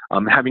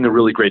 having a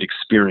really great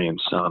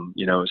experience.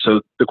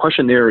 So the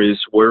question there is,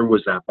 where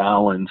was that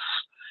balance?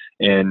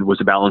 And was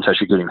the balance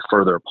actually getting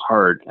further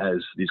apart as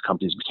these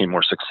companies became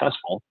more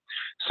successful?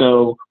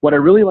 So what I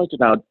really liked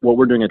about what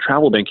we're doing at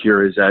TravelBank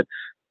here is that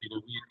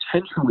we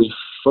intentionally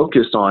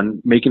focused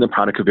on making the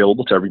product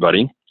available to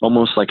everybody,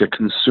 almost like a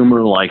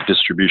consumer-like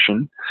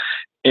distribution.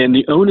 And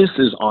the onus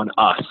is on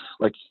us,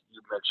 like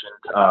you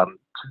mentioned,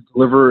 to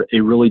deliver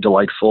a really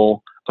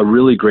delightful, a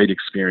really great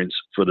experience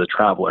for the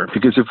traveler.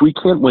 Because if we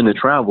can't win the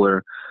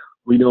traveler,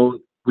 we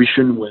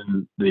shouldn't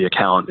win the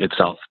account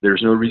itself.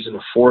 There's no reason to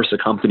force a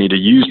company to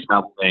use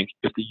TravelBank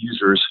if the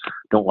users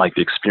don't like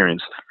the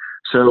experience.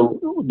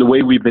 So the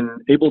way we've been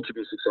able to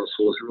be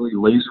successful is really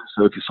laser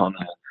focus on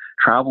the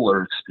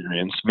traveler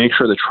experience, make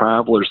sure the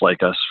travelers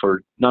like us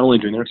for not only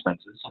doing their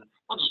expenses, not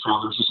just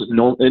travelers, just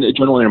a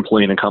general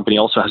employee in a company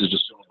also has to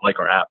just like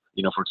our app,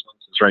 for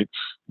expenses, right?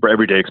 For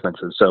everyday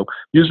expenses. So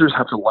users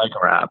have to like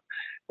our app.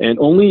 And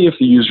only if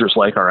the users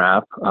like our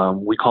app,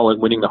 we call it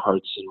winning the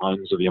hearts and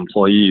minds of the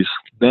employees,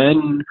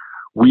 then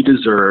we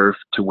deserve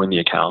to win the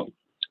account.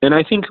 And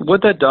I think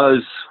what that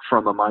does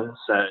from a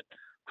mindset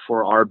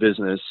for our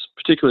business,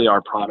 particularly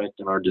our product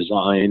and our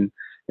design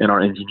and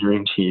our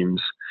engineering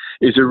teams,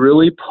 is it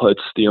really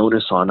puts the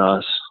onus on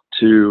us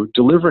to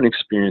deliver an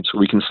experience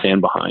we can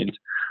stand behind,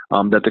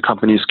 that the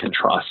companies can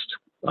trust,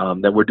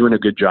 that we're doing a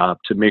good job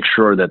to make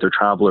sure that their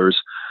travelers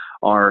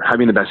are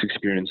having the best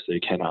experience they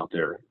can out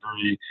there.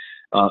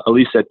 At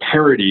least at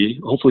parity,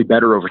 hopefully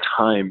better over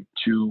time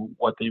to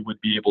what they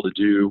would be able to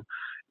do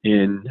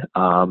in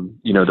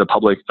the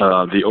public,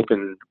 the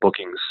open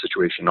bookings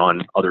situation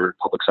on other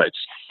public sites.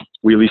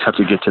 We at least have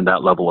to get to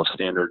that level of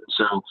standard.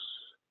 So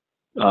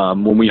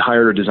when we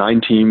hired our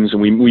design teams,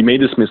 and we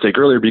made this mistake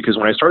earlier because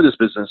when I started this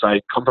business,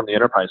 I come from the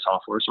enterprise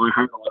software, so I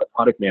hired a lot of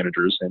product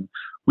managers, and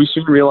we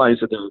soon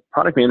realized that the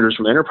product managers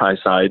from the enterprise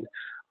side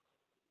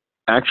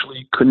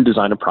actually couldn't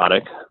design a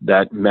product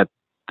that met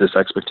this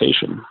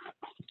expectation.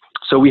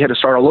 So we had to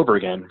start all over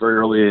again very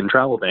early in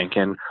TravelBank,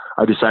 and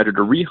I decided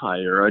to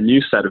rehire a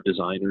new set of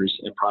designers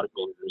and product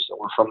managers that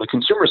were from the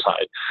consumer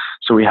side.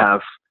 So we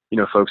have,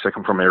 folks that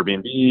come from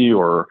Airbnb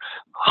or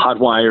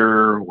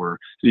Hotwire or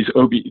these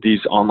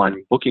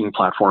online booking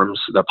platforms,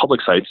 the public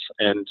sites,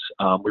 and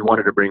we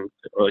wanted to bring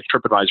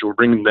TripAdvisor. We're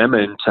bringing them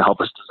in to help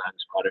us design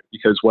this product,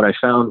 because what I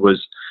found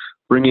was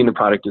bringing the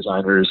product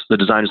designers, the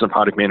designers and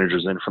product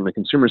managers in from the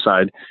consumer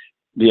side,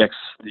 the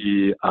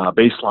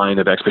baseline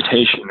of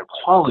expectation and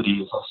quality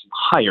is also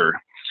higher.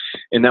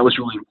 And that was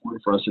really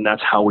important for us. And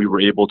that's how we were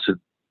able to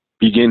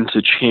begin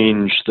to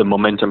change the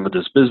momentum of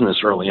this business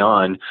early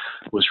on,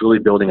 was really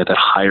building at that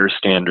higher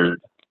standard.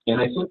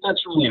 And I think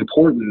that's really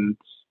important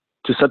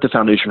to set the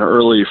foundation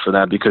early for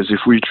that, because if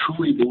we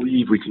truly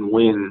believe we can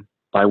win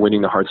by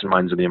winning the hearts and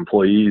minds of the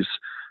employees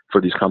for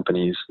these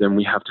companies, then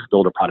we have to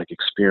build a product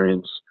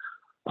experience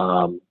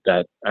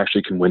that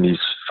actually can win these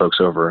folks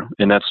over.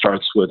 And that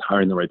starts with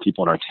hiring the right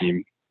people on our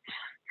team.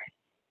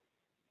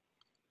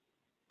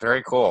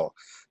 Very cool.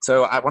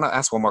 So I want to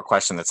ask one more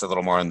question that's a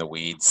little more in the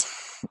weeds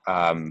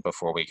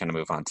before we kind of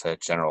move on to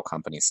general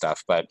company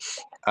stuff. But,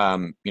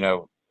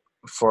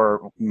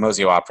 for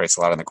Mozio operates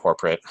a lot in the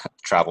corporate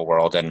travel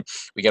world, and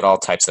we get all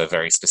types of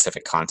very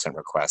specific content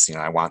requests.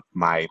 I want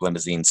my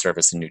limousine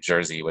service in New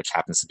Jersey, which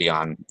happens to be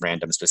on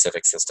random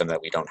specific system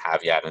that we don't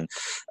have yet. And,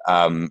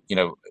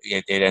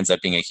 it ends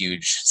up being a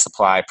huge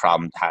supply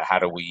problem. How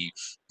do we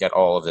get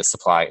all of this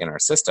supply in our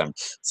system?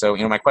 So,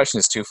 my question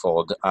is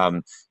twofold.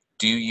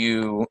 Do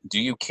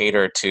you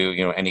cater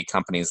to any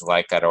companies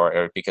like that,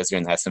 or because you're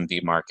in the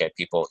SMB market,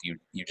 people you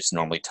just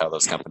normally tell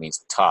those companies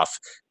tough,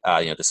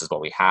 this is what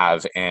we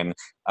have? And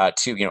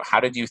two, how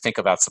did you think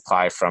about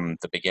supply from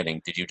the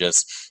beginning? Did you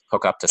just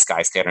hook up to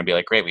Skyscanner and be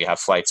like, great, we have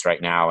flights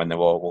right now, and then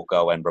we'll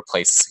go and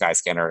replace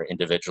Skyscanner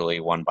individually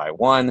one by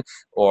one,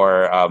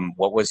 or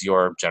what was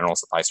your general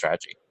supply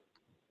strategy?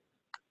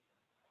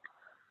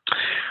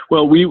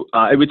 Well,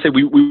 I would say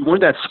we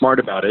weren't that smart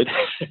about it.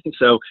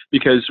 So,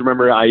 because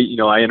remember, I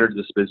entered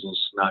this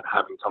business not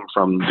having come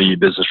from the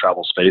business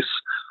travel space.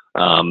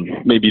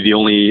 Maybe the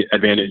only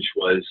advantage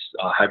was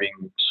having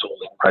sold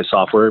enterprise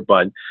software,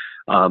 but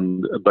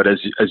as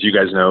you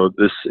guys know,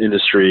 this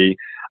industry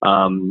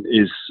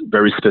is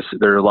very specific.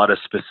 There are a lot of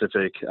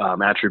specific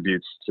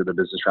attributes to the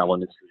business travel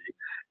industry,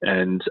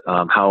 and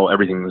how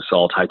everything is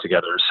all tied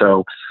together.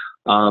 So,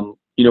 our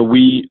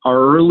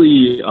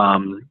early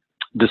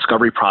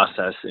discovery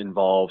process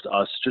involved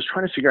us just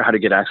trying to figure out how to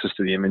get access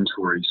to the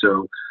inventory.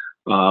 So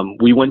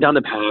we went down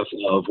the path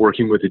of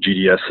working with the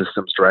GDS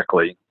systems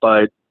directly,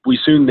 but we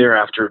soon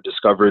thereafter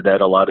discovered that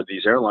a lot of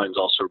these airlines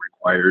also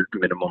required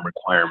minimum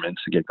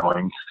requirements to get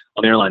going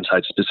on the airline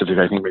side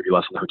specifically. I think maybe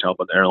less on the hotel,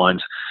 but the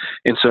airlines.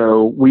 And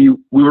so we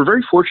were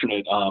very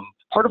fortunate.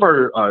 Part of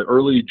our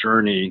early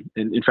journey,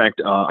 and in fact,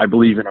 I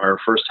believe in our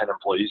first 10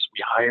 employees,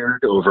 we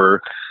hired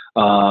over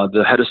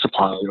the head of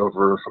supply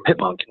over from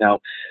Hitmonk. Now,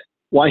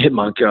 why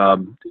Hitmonk?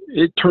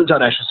 It turns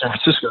out actually San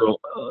Francisco,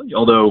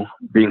 although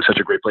being such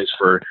a great place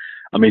for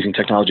amazing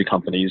technology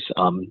companies.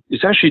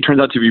 It actually turns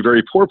out to be a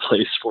very poor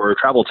place for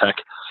travel tech.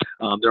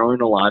 There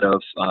aren't a lot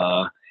of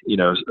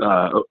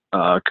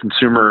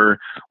consumer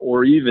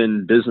or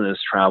even business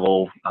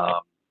travel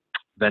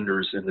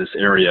vendors in this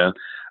area,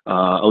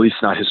 at least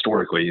not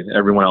historically.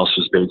 Everyone else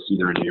was based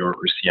either in New York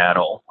or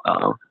Seattle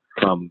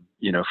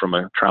from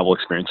a travel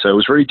experience. So it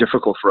was very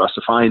difficult for us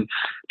to find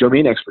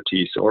domain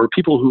expertise or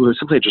people who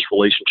simply had just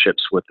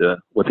relationships with the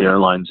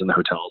airlines and the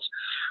hotels.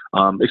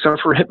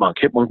 Except for Hipmunk.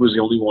 Hipmunk was the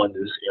only one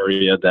in this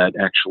area that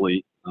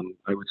actually,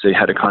 I would say,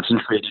 had a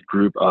concentrated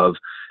group of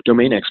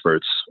domain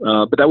experts.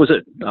 But that was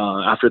it.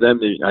 After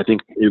them, I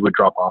think it would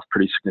drop off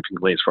pretty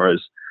significantly as far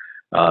as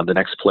the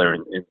next player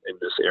in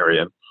this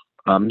area.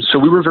 So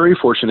we were very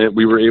fortunate.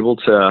 We were able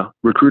to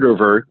recruit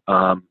over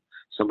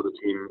some of the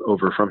team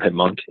over from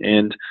Hipmunk.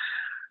 And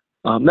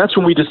that's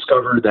when we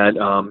discovered that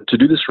to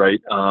do this right,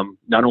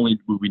 not only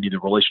would we need a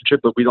relationship,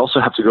 but we'd also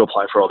have to go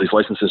apply for all these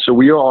licenses. So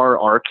we are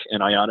ARC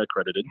and IATA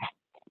accredited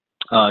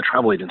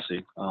travel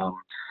agency.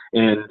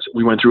 And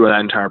we went through that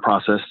entire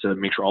process to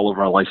make sure all of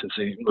our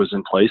licensing was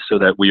in place so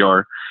that we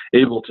are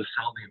able to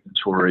sell the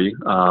inventory,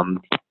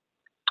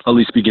 at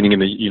least beginning in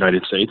the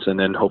United States, and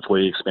then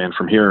hopefully expand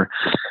from here.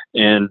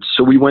 And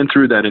so we went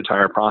through that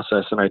entire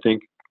process. And I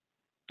think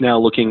now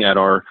looking at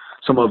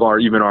some of our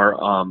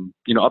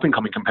up and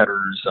coming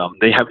competitors,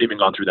 they haven't even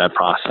gone through that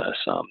process.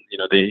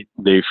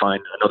 They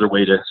find another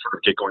way to sort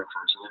of get going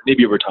first, and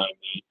maybe over time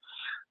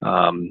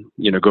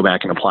they go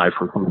back and apply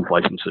for some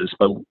licenses.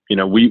 But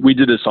we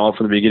did this all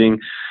from the beginning,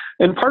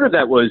 and part of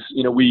that was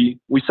we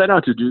set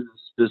out to do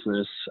this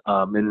business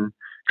and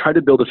try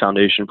to build a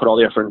foundation, put all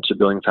the effort into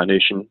building a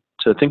foundation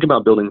to think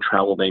about building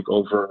TravelMake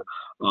over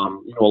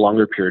a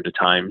longer period of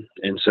time.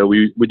 And so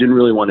we didn't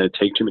really want to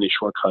take too many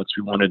shortcuts.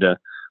 We wanted to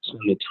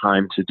spend the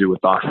time to do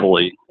it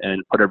thoughtfully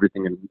and put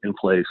everything in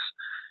place.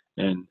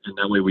 And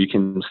that way we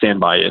can stand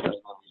by it and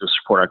just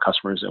support our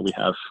customers. And we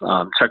have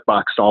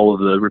checkboxed all of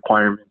the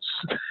requirements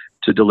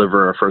to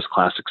deliver a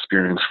first-class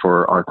experience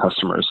for our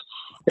customers.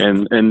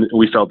 And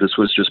we felt this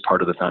was just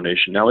part of the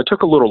foundation. Now, it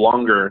took a little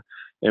longer,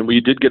 and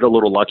we did get a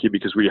little lucky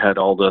because we had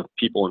all the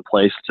people in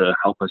place to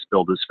help us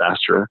build this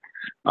faster.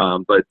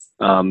 But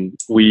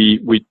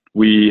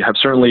we have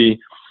certainly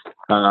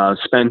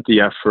spent the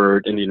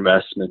effort and the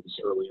investments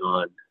early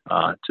on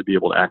to be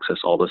able to access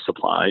all the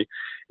supply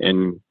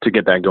and to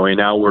get that going.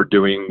 Now we're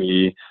doing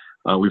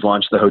we've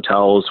launched the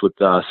hotels with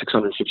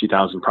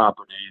 650,000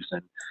 properties,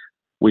 and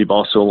we've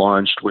also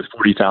launched with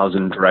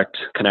 40,000 direct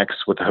connects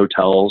with the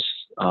hotels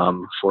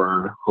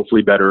for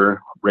hopefully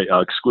better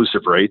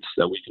exclusive rates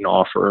that we can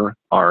offer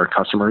our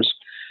customers.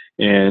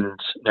 And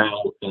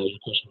now the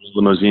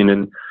limousine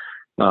and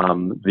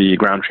the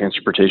ground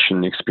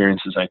transportation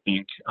experiences, I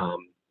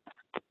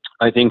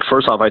think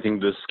first off, I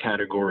think this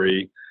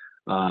category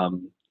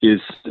is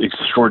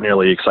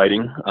extraordinarily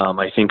exciting.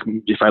 I think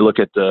if I look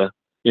at the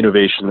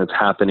innovation that's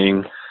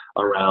happening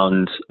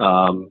around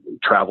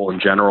travel in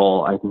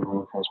general, I think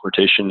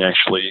transportation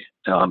actually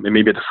it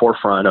may be at the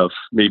forefront of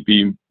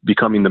maybe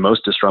becoming the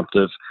most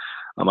disruptive.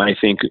 I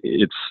think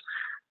it's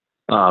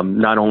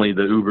not only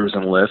the Ubers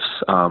and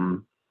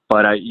Lyfts,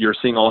 but you're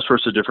seeing all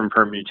sorts of different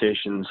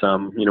permutations.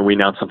 We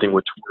announced something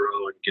with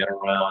Turo and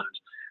Getaround.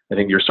 I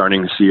think you're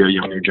starting to see a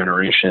younger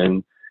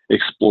generation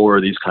explore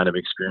these kind of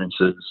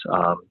experiences.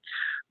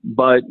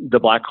 But the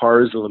black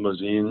cars, the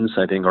limousines,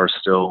 I think are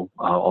still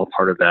all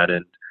part of that.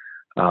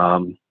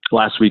 And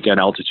last week at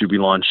Altitude, we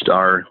launched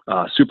our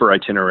Super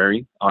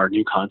Itinerary, our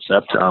new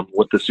concept.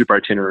 What the Super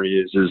Itinerary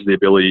is the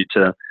ability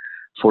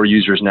for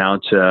users now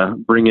to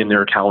bring in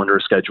their calendar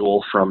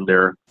schedule from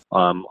their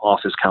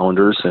office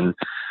calendars. And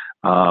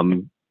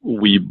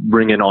we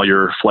bring in all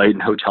your flight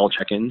and hotel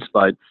check-ins,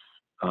 but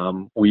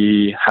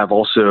we have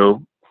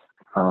also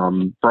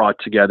brought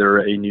together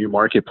a new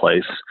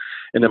marketplace.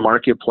 In the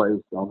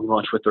marketplace, we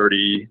launched with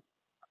 30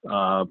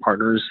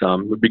 partners.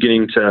 We're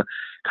beginning to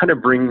kind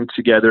of bring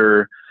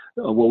together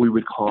what we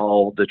would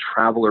call the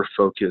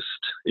traveler-focused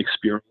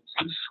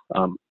experiences,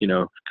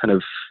 kind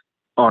of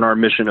on our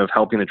mission of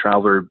helping the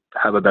traveler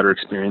have a better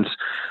experience.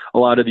 A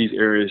lot of these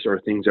areas are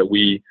things that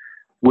we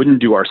wouldn't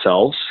do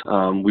ourselves.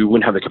 We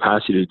wouldn't have the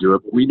capacity to do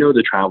it, but we know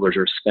the travelers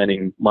are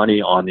spending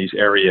money on these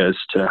areas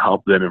to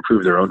help them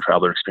improve their own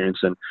traveler experience.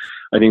 And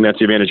I think that's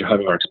the advantage of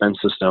having our expense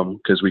system,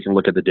 because we can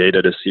look at the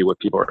data to see what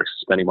people are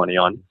spending money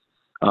on.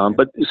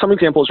 But some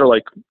examples are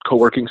like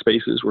co-working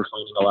spaces. We're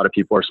finding a lot of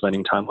people are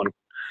spending time on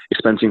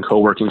expensing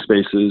co-working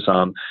spaces.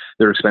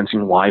 They're expensing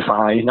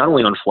Wi-Fi, not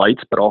only on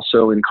flights, but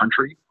also in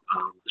country.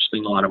 They're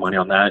spending a lot of money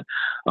on that.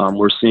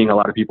 We're seeing a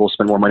lot of people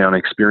spend more money on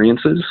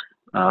experiences.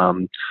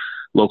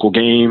 Local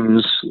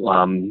games,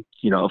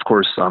 of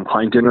course,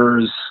 client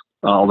dinners,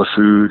 all the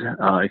food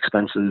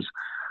expenses.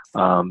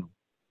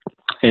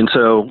 And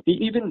so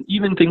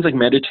even things like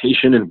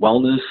meditation and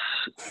wellness,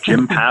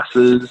 gym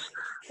passes,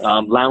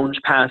 lounge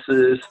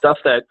passes, stuff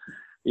that,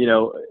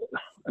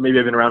 maybe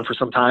I've been around for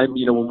some time.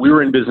 When we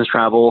were in business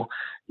travel,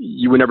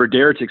 you would never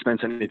dare to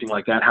expense anything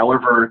like that.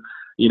 However,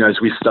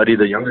 as we study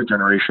the younger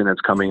generation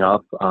that's coming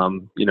up,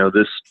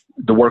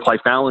 the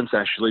work-life balance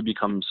actually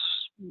becomes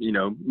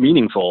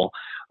meaningful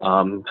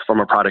from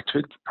a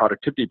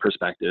productivity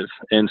perspective.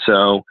 And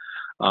so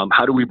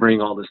how do we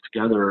bring all this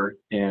together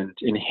and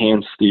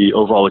enhance the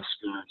overall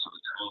experience of the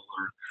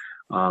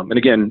traveler? And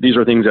again, these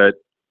are things that,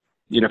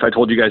 if I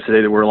told you guys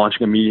today that we're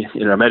launching a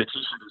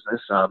meditation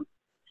business,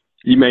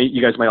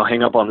 you guys might all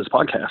hang up on this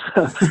podcast.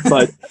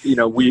 But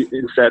we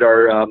instead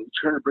are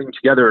trying to bring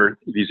together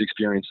these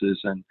experiences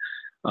and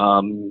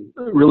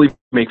really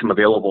make them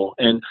available.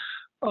 And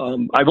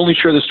I've only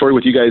shared this story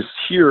with you guys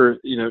here,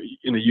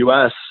 in the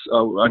U.S.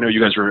 I know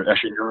you guys are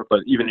actually in Europe,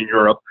 but even in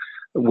Europe,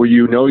 where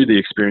the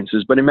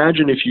experiences. But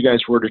imagine if you guys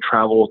were to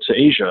travel to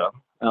Asia,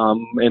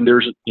 and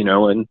there's,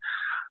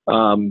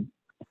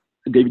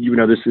 David,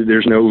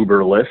 there's no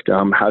Uber or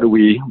Lyft. How do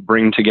we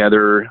bring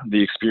together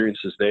the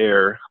experiences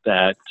there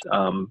that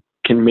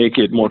can make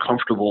it more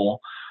comfortable,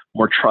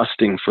 more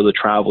trusting for the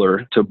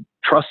traveler to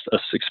trust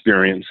us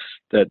experience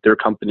that their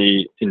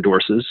company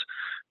endorses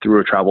through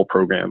a travel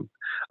program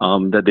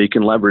that they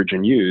can leverage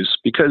and use?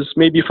 Because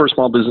maybe for a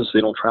small business,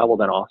 they don't travel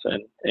that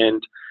often.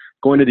 And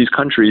going to these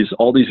countries,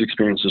 all these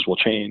experiences will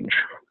change.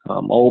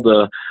 All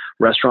the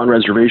restaurant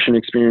reservation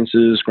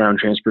experiences, ground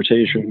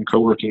transportation,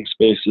 co-working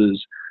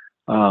spaces.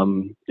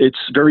 It's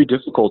very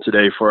difficult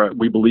today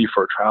we believe,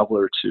 for a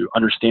traveler to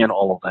understand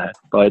all of that.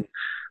 But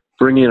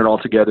bringing it all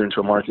together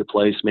into a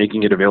marketplace,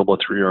 making it available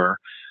through your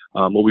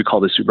what we call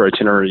the super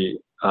itinerary,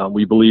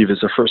 we believe is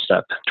the first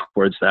step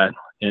towards that,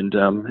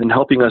 and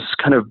helping us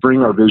kind of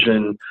bring our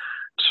vision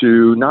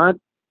to not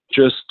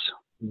just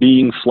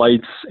being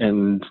flights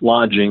and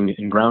lodging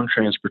and ground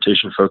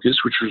transportation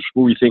focused, which is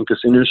what we think this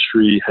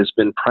industry has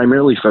been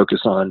primarily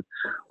focused on.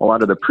 A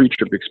lot of the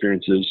pre-trip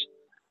experiences,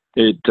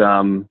 it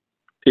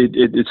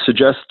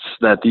suggests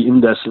that the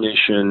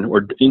in-destination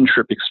or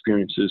in-trip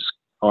experiences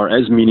are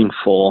as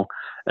meaningful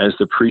as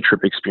the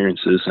pre-trip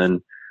experiences,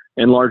 and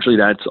largely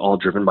that's all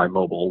driven by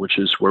mobile, which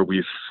is where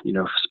we've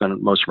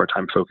spent most of our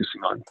time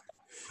focusing on.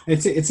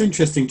 It's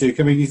interesting, Duke.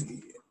 I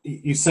mean,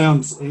 you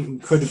sound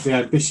incredibly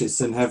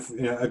ambitious and have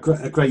a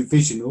great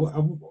vision.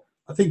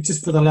 I think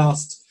just for the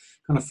last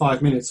kind of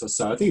 5 minutes or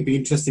so, I think it'd be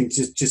interesting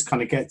to just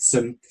kind of get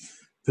some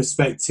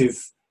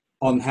perspective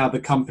on how the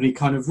company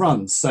kind of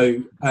runs.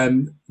 So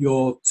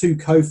your two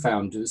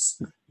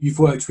co-founders you've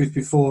worked with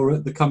before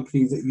at the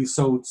company that you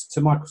sold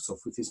to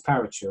Microsoft, with his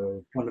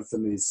Parature. One of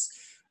them is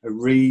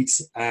Reed,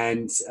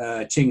 and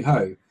Ching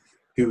Ho,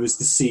 who was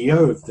the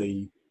CEO of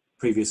the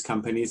previous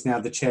company, is now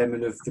the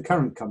chairman of the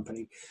current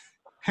company.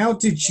 How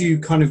did you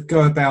kind of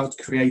go about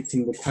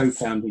creating the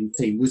co-founding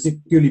team? Was it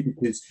purely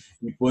because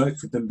you'd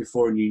worked with them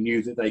before and you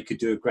knew that they could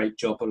do a great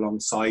job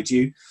alongside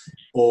you?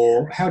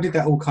 Or how did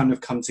that all kind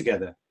of come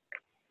together?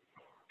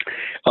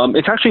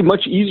 It's actually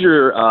much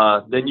easier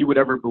than you would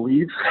ever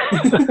believe,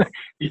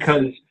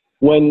 because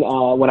when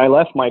I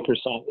left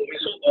Microsoft,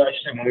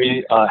 when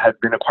we had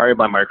been acquired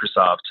by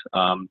Microsoft,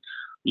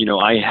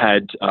 I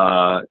had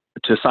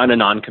to sign a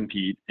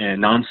non-compete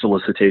and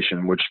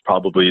non-solicitation, which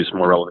probably is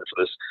more relevant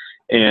for this.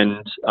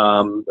 And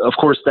of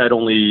course, that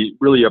only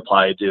really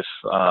applied if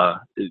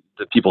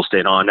the people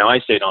stayed on. Now, I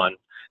stayed on.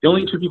 The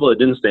only two people that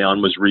didn't stay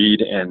on was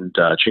Reed and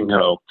Ching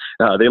Ho.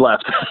 They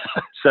left.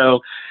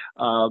 So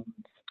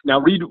now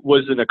Reed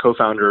wasn't a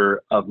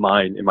co-founder of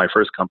mine in my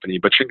first company,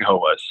 but Ching Ho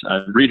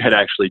was. Reed had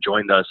actually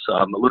joined us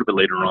a little bit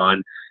later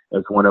on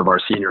as one of our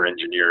senior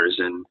engineers.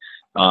 And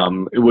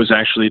it was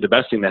actually the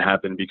best thing that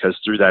happened, because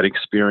through that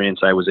experience,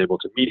 I was able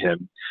to meet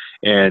him.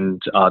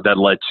 And that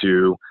led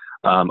to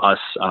us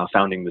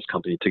founding this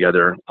company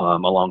together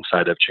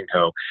alongside of Ching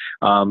Ho.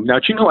 Now,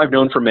 Ching Ho I've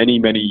known for many,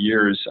 many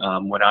years.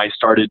 When I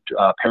started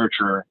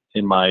Parature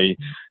in my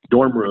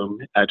dorm room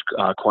at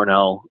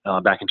Cornell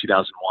back in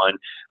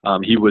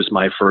 2001, he was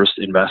my first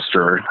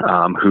investor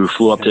who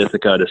flew up to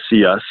Ithaca to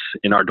see us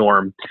in our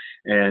dorm.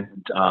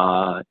 And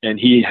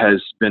he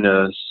has been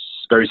a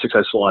very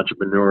successful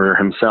entrepreneur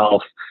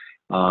himself.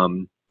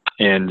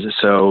 And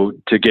so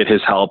to get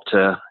his help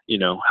to,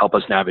 help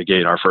us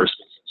navigate our first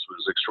business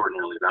was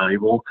extraordinarily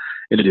valuable,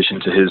 in addition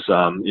to his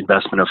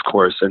investment, of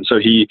course. And so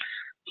he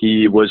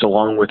was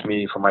along with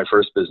me for my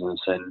first business.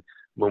 And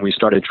when we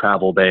started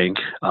Travel Bank,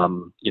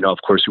 of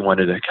course, we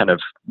wanted to kind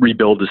of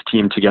rebuild this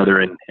team together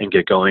and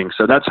get going.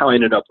 So that's how I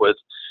ended up with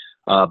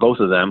both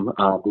of them.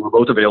 We were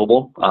both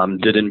available,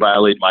 didn't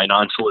violate my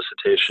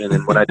non-solicitation.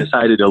 And when I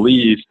decided to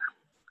leave,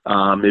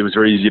 it was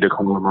very easy to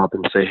call them up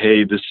and say,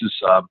 hey, this is,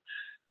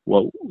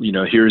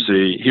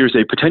 here's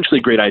a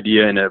potentially great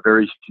idea in a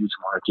very huge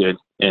market.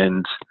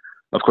 And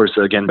of course,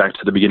 again, back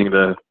to the beginning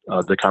of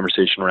the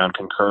conversation around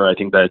Concur, I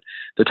think that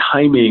the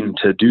timing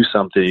to do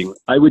something,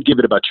 I would give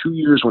it about 2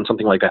 years when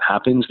something like that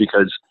happens,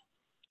 because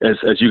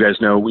as you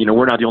guys know,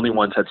 we're not the only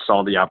ones that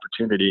saw the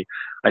opportunity.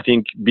 I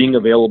think being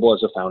available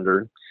as a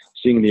founder,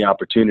 seeing the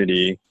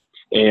opportunity,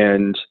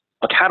 and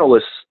a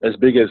catalyst as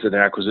big as an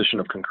acquisition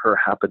of Concur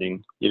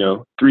happening,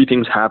 three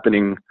things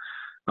happening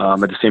at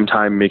the same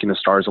time, making the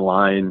stars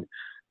align.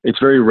 It's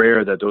very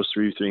rare that those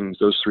three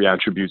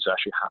attributes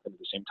actually happen at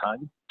the same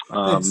time.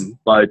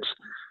 But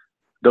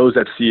those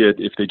that see it,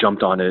 if they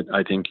jumped on it,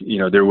 I think,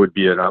 there would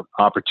be an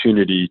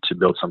opportunity to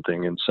build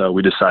something. And so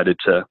we decided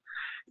to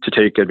to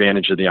take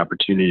advantage of the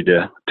opportunity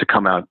to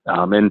come out.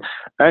 And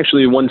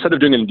actually, instead of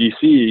doing it in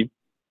DC,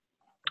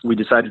 we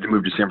decided to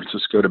move to San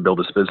Francisco to build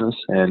this business.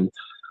 And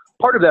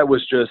part of that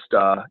was just,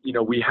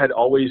 we had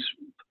always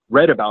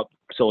read about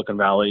Silicon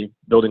Valley,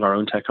 building our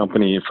own tech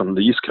company from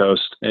the East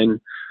Coast. And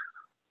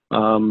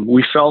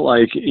we felt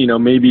like,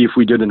 maybe if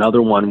we did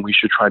another one, we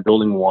should try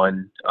building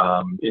one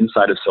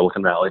inside of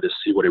Silicon Valley to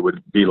see what it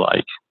would be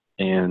like.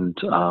 And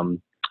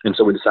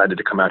so we decided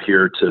to come out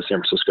here to San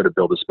Francisco to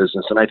build this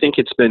business. And I think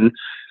it's been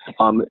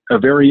a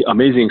very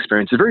amazing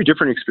experience, a very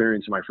different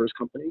experience in my first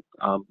company,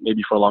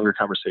 maybe for a longer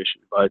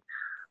conversation. But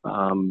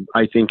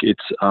I think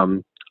it's,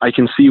 I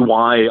can see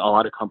why a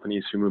lot of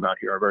companies who move out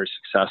here are very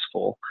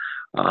successful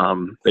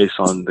based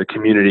on the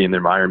community and the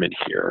environment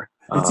here.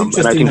 It's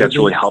interesting, and I think that's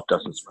really helped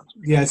us.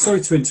 Yeah,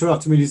 sorry to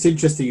interrupt. I mean, it's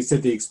interesting. You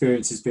said the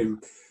experience has been,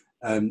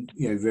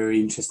 very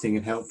interesting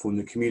and helpful, and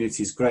the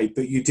community is great.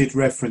 But you did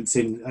reference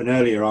in an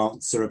earlier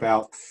answer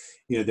about,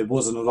 there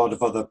wasn't a lot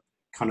of other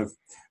kind of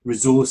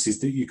resources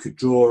that you could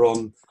draw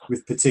on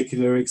with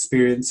particular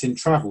experience in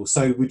travel.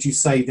 So would you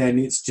say then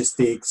it's just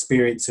the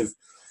experience of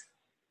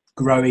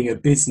growing a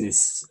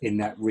business in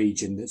that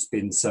region that's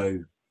been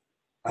so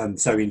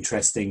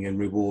interesting and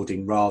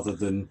rewarding, rather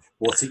than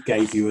what it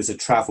gave you as a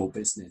travel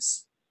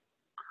business?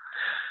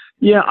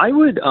 Yeah, I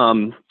would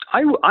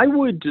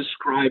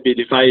describe it,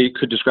 if I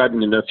could describe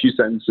it in a few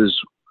sentences.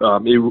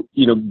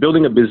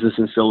 Building a business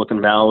in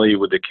Silicon Valley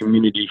with the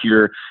community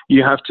here,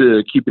 you have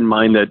to keep in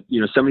mind that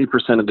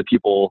 70% of the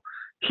people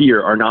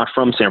here are not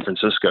from San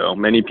Francisco.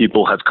 Many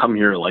people have come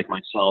here, like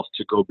myself,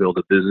 to go build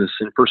a business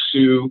and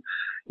pursue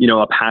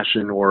a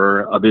passion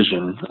or a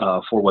vision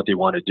for what they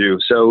want to do.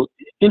 So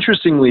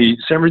interestingly,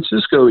 San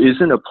Francisco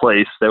isn't a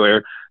place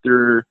where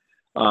there,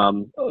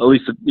 at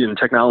least in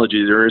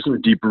technology, there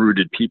isn't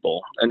deep-rooted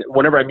people. And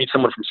whenever I meet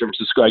someone from San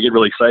Francisco, I get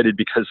really excited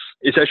because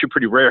it's actually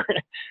pretty rare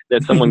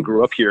that someone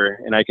grew up here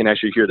and I can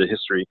actually hear the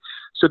history.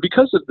 So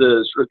because of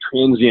the sort of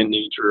transient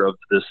nature of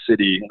the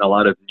city and a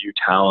lot of new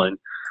talent,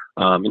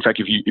 in fact,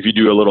 if you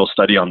do a little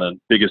study on the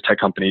biggest tech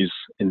companies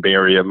in Bay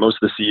Area, most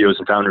of the CEOs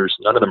and founders,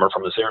 none of them are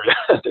from this area.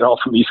 They're all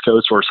from the East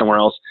Coast or somewhere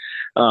else.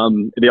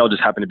 They all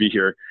just happen to be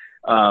here.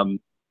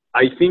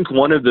 I think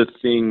one of the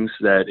things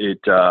that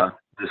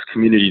this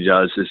community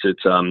does is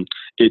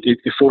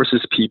it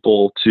forces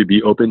people to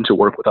be open to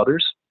work with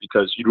others,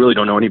 because you really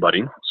don't know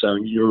anybody. So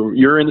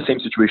you're in the same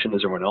situation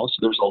as everyone else.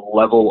 There's a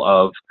level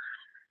of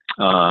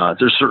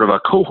there's sort of a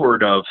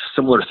cohort of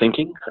similar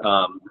thinking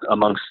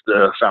amongst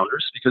the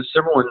founders, because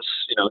everyone's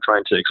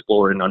trying to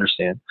explore and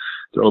understand.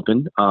 They're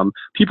open.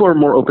 People are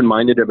more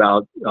open-minded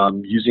about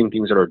using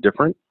things that are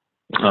different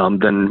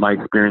than my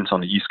experience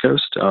on the East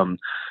Coast.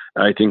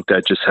 I think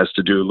that just has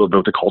to do a little bit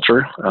with the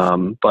culture.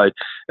 But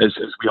as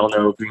we all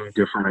know, being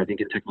different, I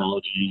think in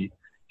technology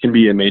can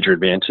be a major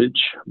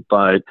advantage.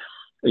 But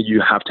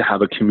you have to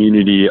have a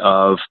community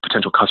of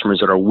potential customers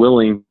that are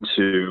willing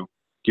to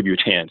give you a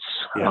chance.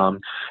 Yeah.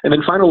 And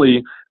then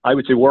finally, I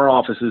would say our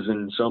offices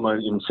in Soma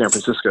in San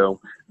Francisco,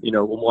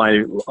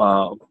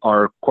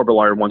 our corporate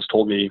lawyer once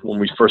told me when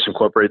we first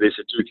incorporated, they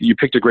said, "Duke, you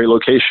picked a great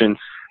location.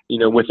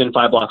 Within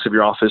 5 blocks of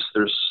your office,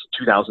 there's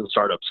 2,000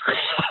 startups."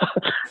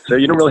 So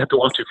you don't really have to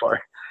walk too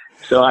far.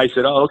 So I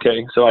said, "Oh,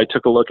 okay." So I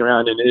took a look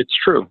around, and it's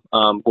true.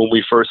 When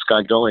we first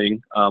got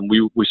going,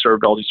 we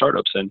served all these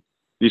startups, and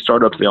these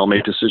startups, they all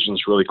make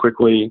decisions really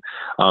quickly.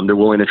 They're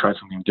willing to try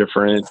something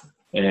different,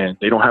 and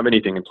they don't have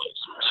anything in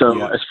place.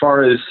 So as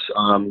far as,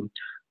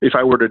 if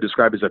I were to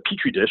describe it as a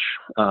petri dish,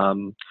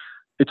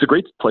 it's a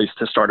great place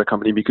to start a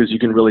company, because you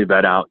can really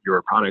vet out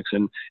your products.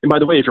 And by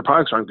the way, if your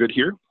products aren't good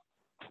here,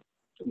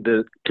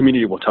 the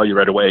community will tell you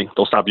right away.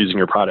 They'll stop using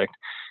your product.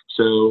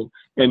 So,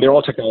 and they're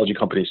all technology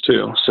companies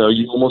too. So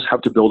you almost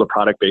have to build a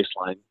product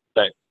baseline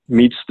that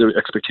meets the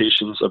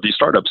expectations of these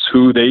startups,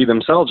 who they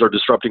themselves are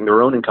disrupting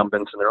their own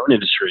incumbents in their own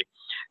industry.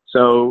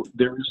 So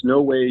there's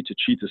no way to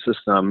cheat the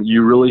system.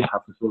 You really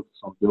have to focus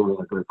on building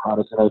a great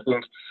product. And I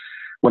think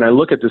when I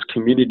look at this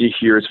community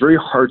here, it's very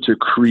hard to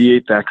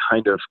create that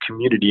kind of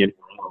community anywhere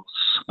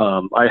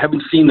else. I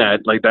haven't seen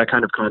that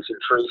kind of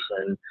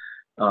concentration.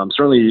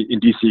 Certainly in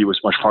DC, it was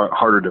much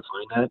harder to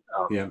find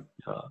that.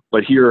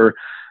 But here,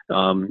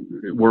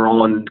 we're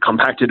all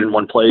compacted in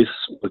one place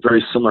with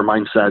very similar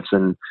mindsets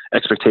and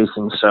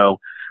expectations. So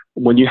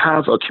when you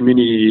have a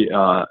community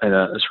and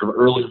a sort of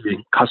early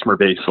customer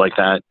base like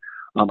that,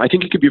 I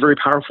think it could be very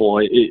powerful.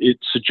 It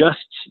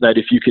suggests that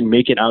if you can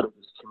make it out of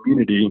this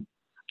community,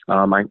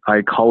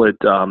 I call it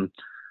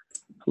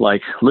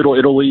like Little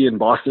Italy in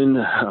Boston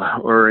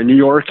or in New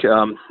York.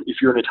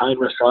 If you're an Italian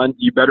restaurant,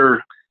 you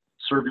better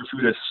serve your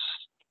food as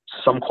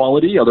some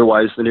quality,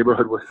 otherwise the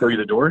neighborhood will throw you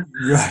the door.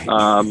 Right.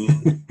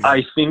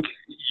 I think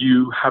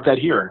you have that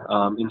here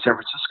in San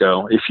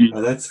Francisco. If you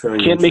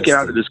can't make it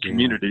out of this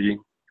community,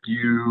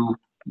 you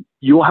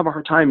will have a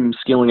hard time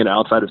scaling it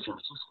outside of San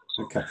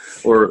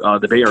Francisco or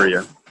the Bay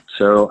Area.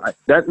 So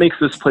that makes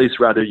this place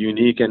rather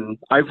unique. And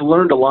I've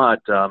learned a lot,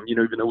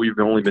 even though we've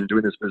only been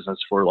doing this business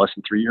for less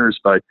than 3 years,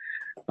 but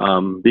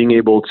being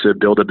able to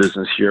build a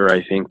business here,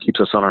 I think, keeps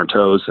us on our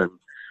toes and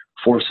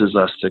forces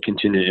us to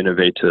continue to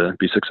innovate, to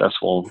be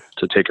successful,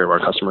 to take care of our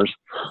customers.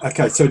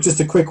 Okay, so just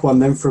a quick one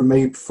then from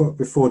me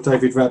before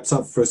David wraps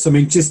up for us. I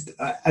mean, just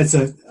as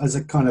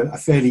a kind of a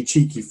fairly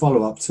cheeky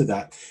follow-up to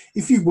that,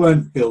 if you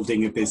weren't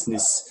building a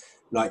business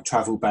like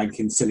Travel Bank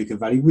in Silicon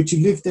Valley, would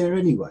you live there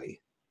anyway?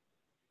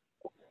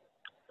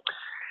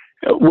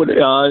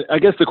 I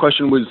guess the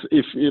question was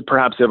if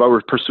I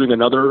were pursuing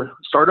another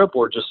startup,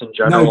 or just in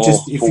general. No,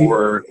 just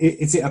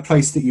is it a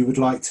place that you would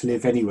like to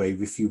live anyway,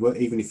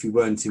 even if you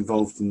weren't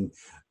involved in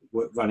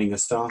running a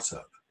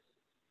startup?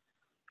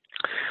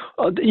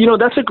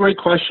 That's a great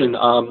question.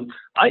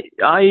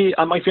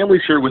 My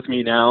family's here with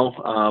me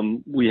now.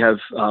 We have,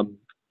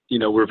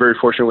 we're very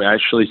fortunate.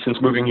 Actually,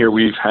 since moving here,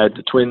 we've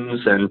had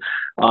twins, and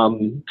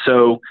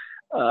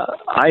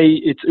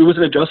it was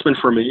an adjustment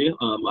for me.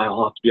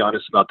 I'll have to be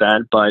honest about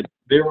that. But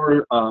there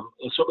were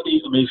so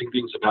many amazing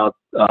things about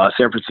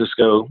San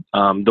Francisco.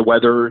 The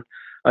weather,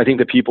 I think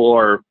the people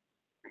are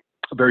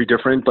very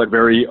different, but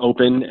very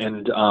open,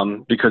 and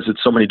because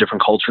it's so many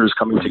different cultures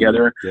coming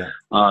together,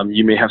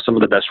 you may have some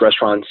of the best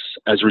restaurants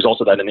as a result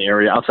of that in the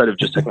area, outside of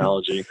just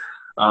technology.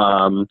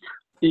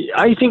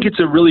 I think it's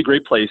a really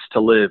great place to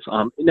live.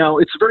 Now,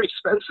 it's a very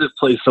expensive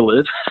place to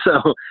live,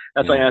 so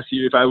that's why I asked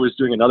you if I was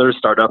doing another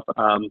startup.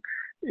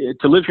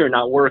 To live here and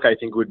not work, I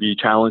think, would be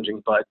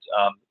challenging. But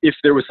if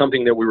there was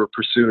something that we were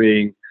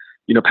pursuing,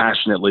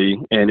 passionately,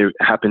 and it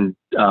happened,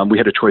 we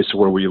had a choice of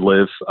where we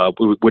live,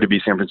 would it be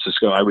San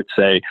Francisco? I would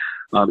say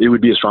it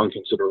would be a strong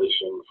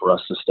consideration for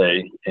us to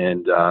stay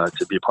and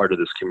to be a part of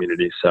this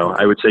community. So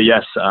I would say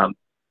yes.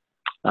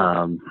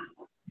 Cool.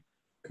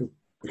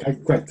 Okay,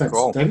 great. Thanks,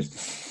 cool. David.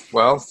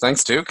 Well,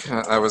 thanks, Duke.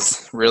 That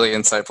was really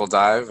insightful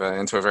dive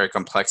into a very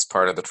complex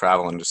part of the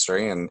travel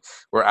industry, and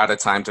we're out of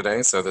time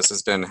today. So this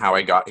has been How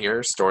I Got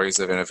Here, Stories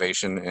of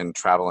Innovation in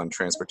Travel and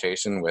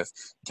Transportation with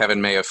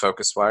Kevin May of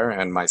FocusWire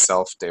and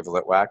myself, Dave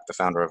Litwack, the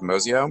founder of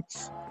Mozio.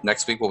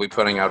 Next week, we'll be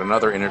putting out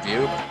another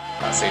interview.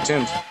 Stay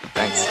tuned.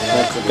 Thanks.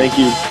 Thank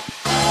you.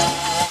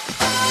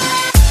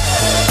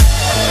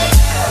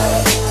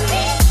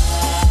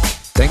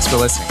 Thanks for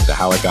listening to the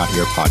How I Got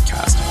Here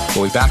podcast.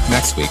 We'll be back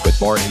next week with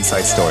more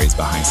inside stories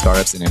behind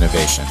startups and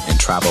innovation in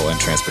travel and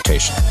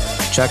transportation.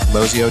 Check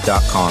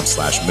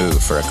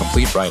mozio.com/move for a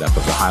complete write-up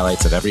of the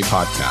highlights of every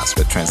podcast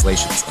with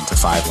translations into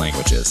 5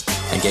 languages,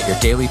 and get your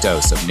daily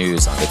dose of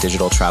news on the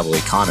digital travel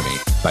economy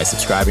by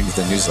subscribing to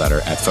the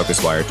newsletter at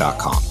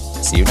focuswire.com.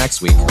 See you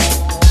next week.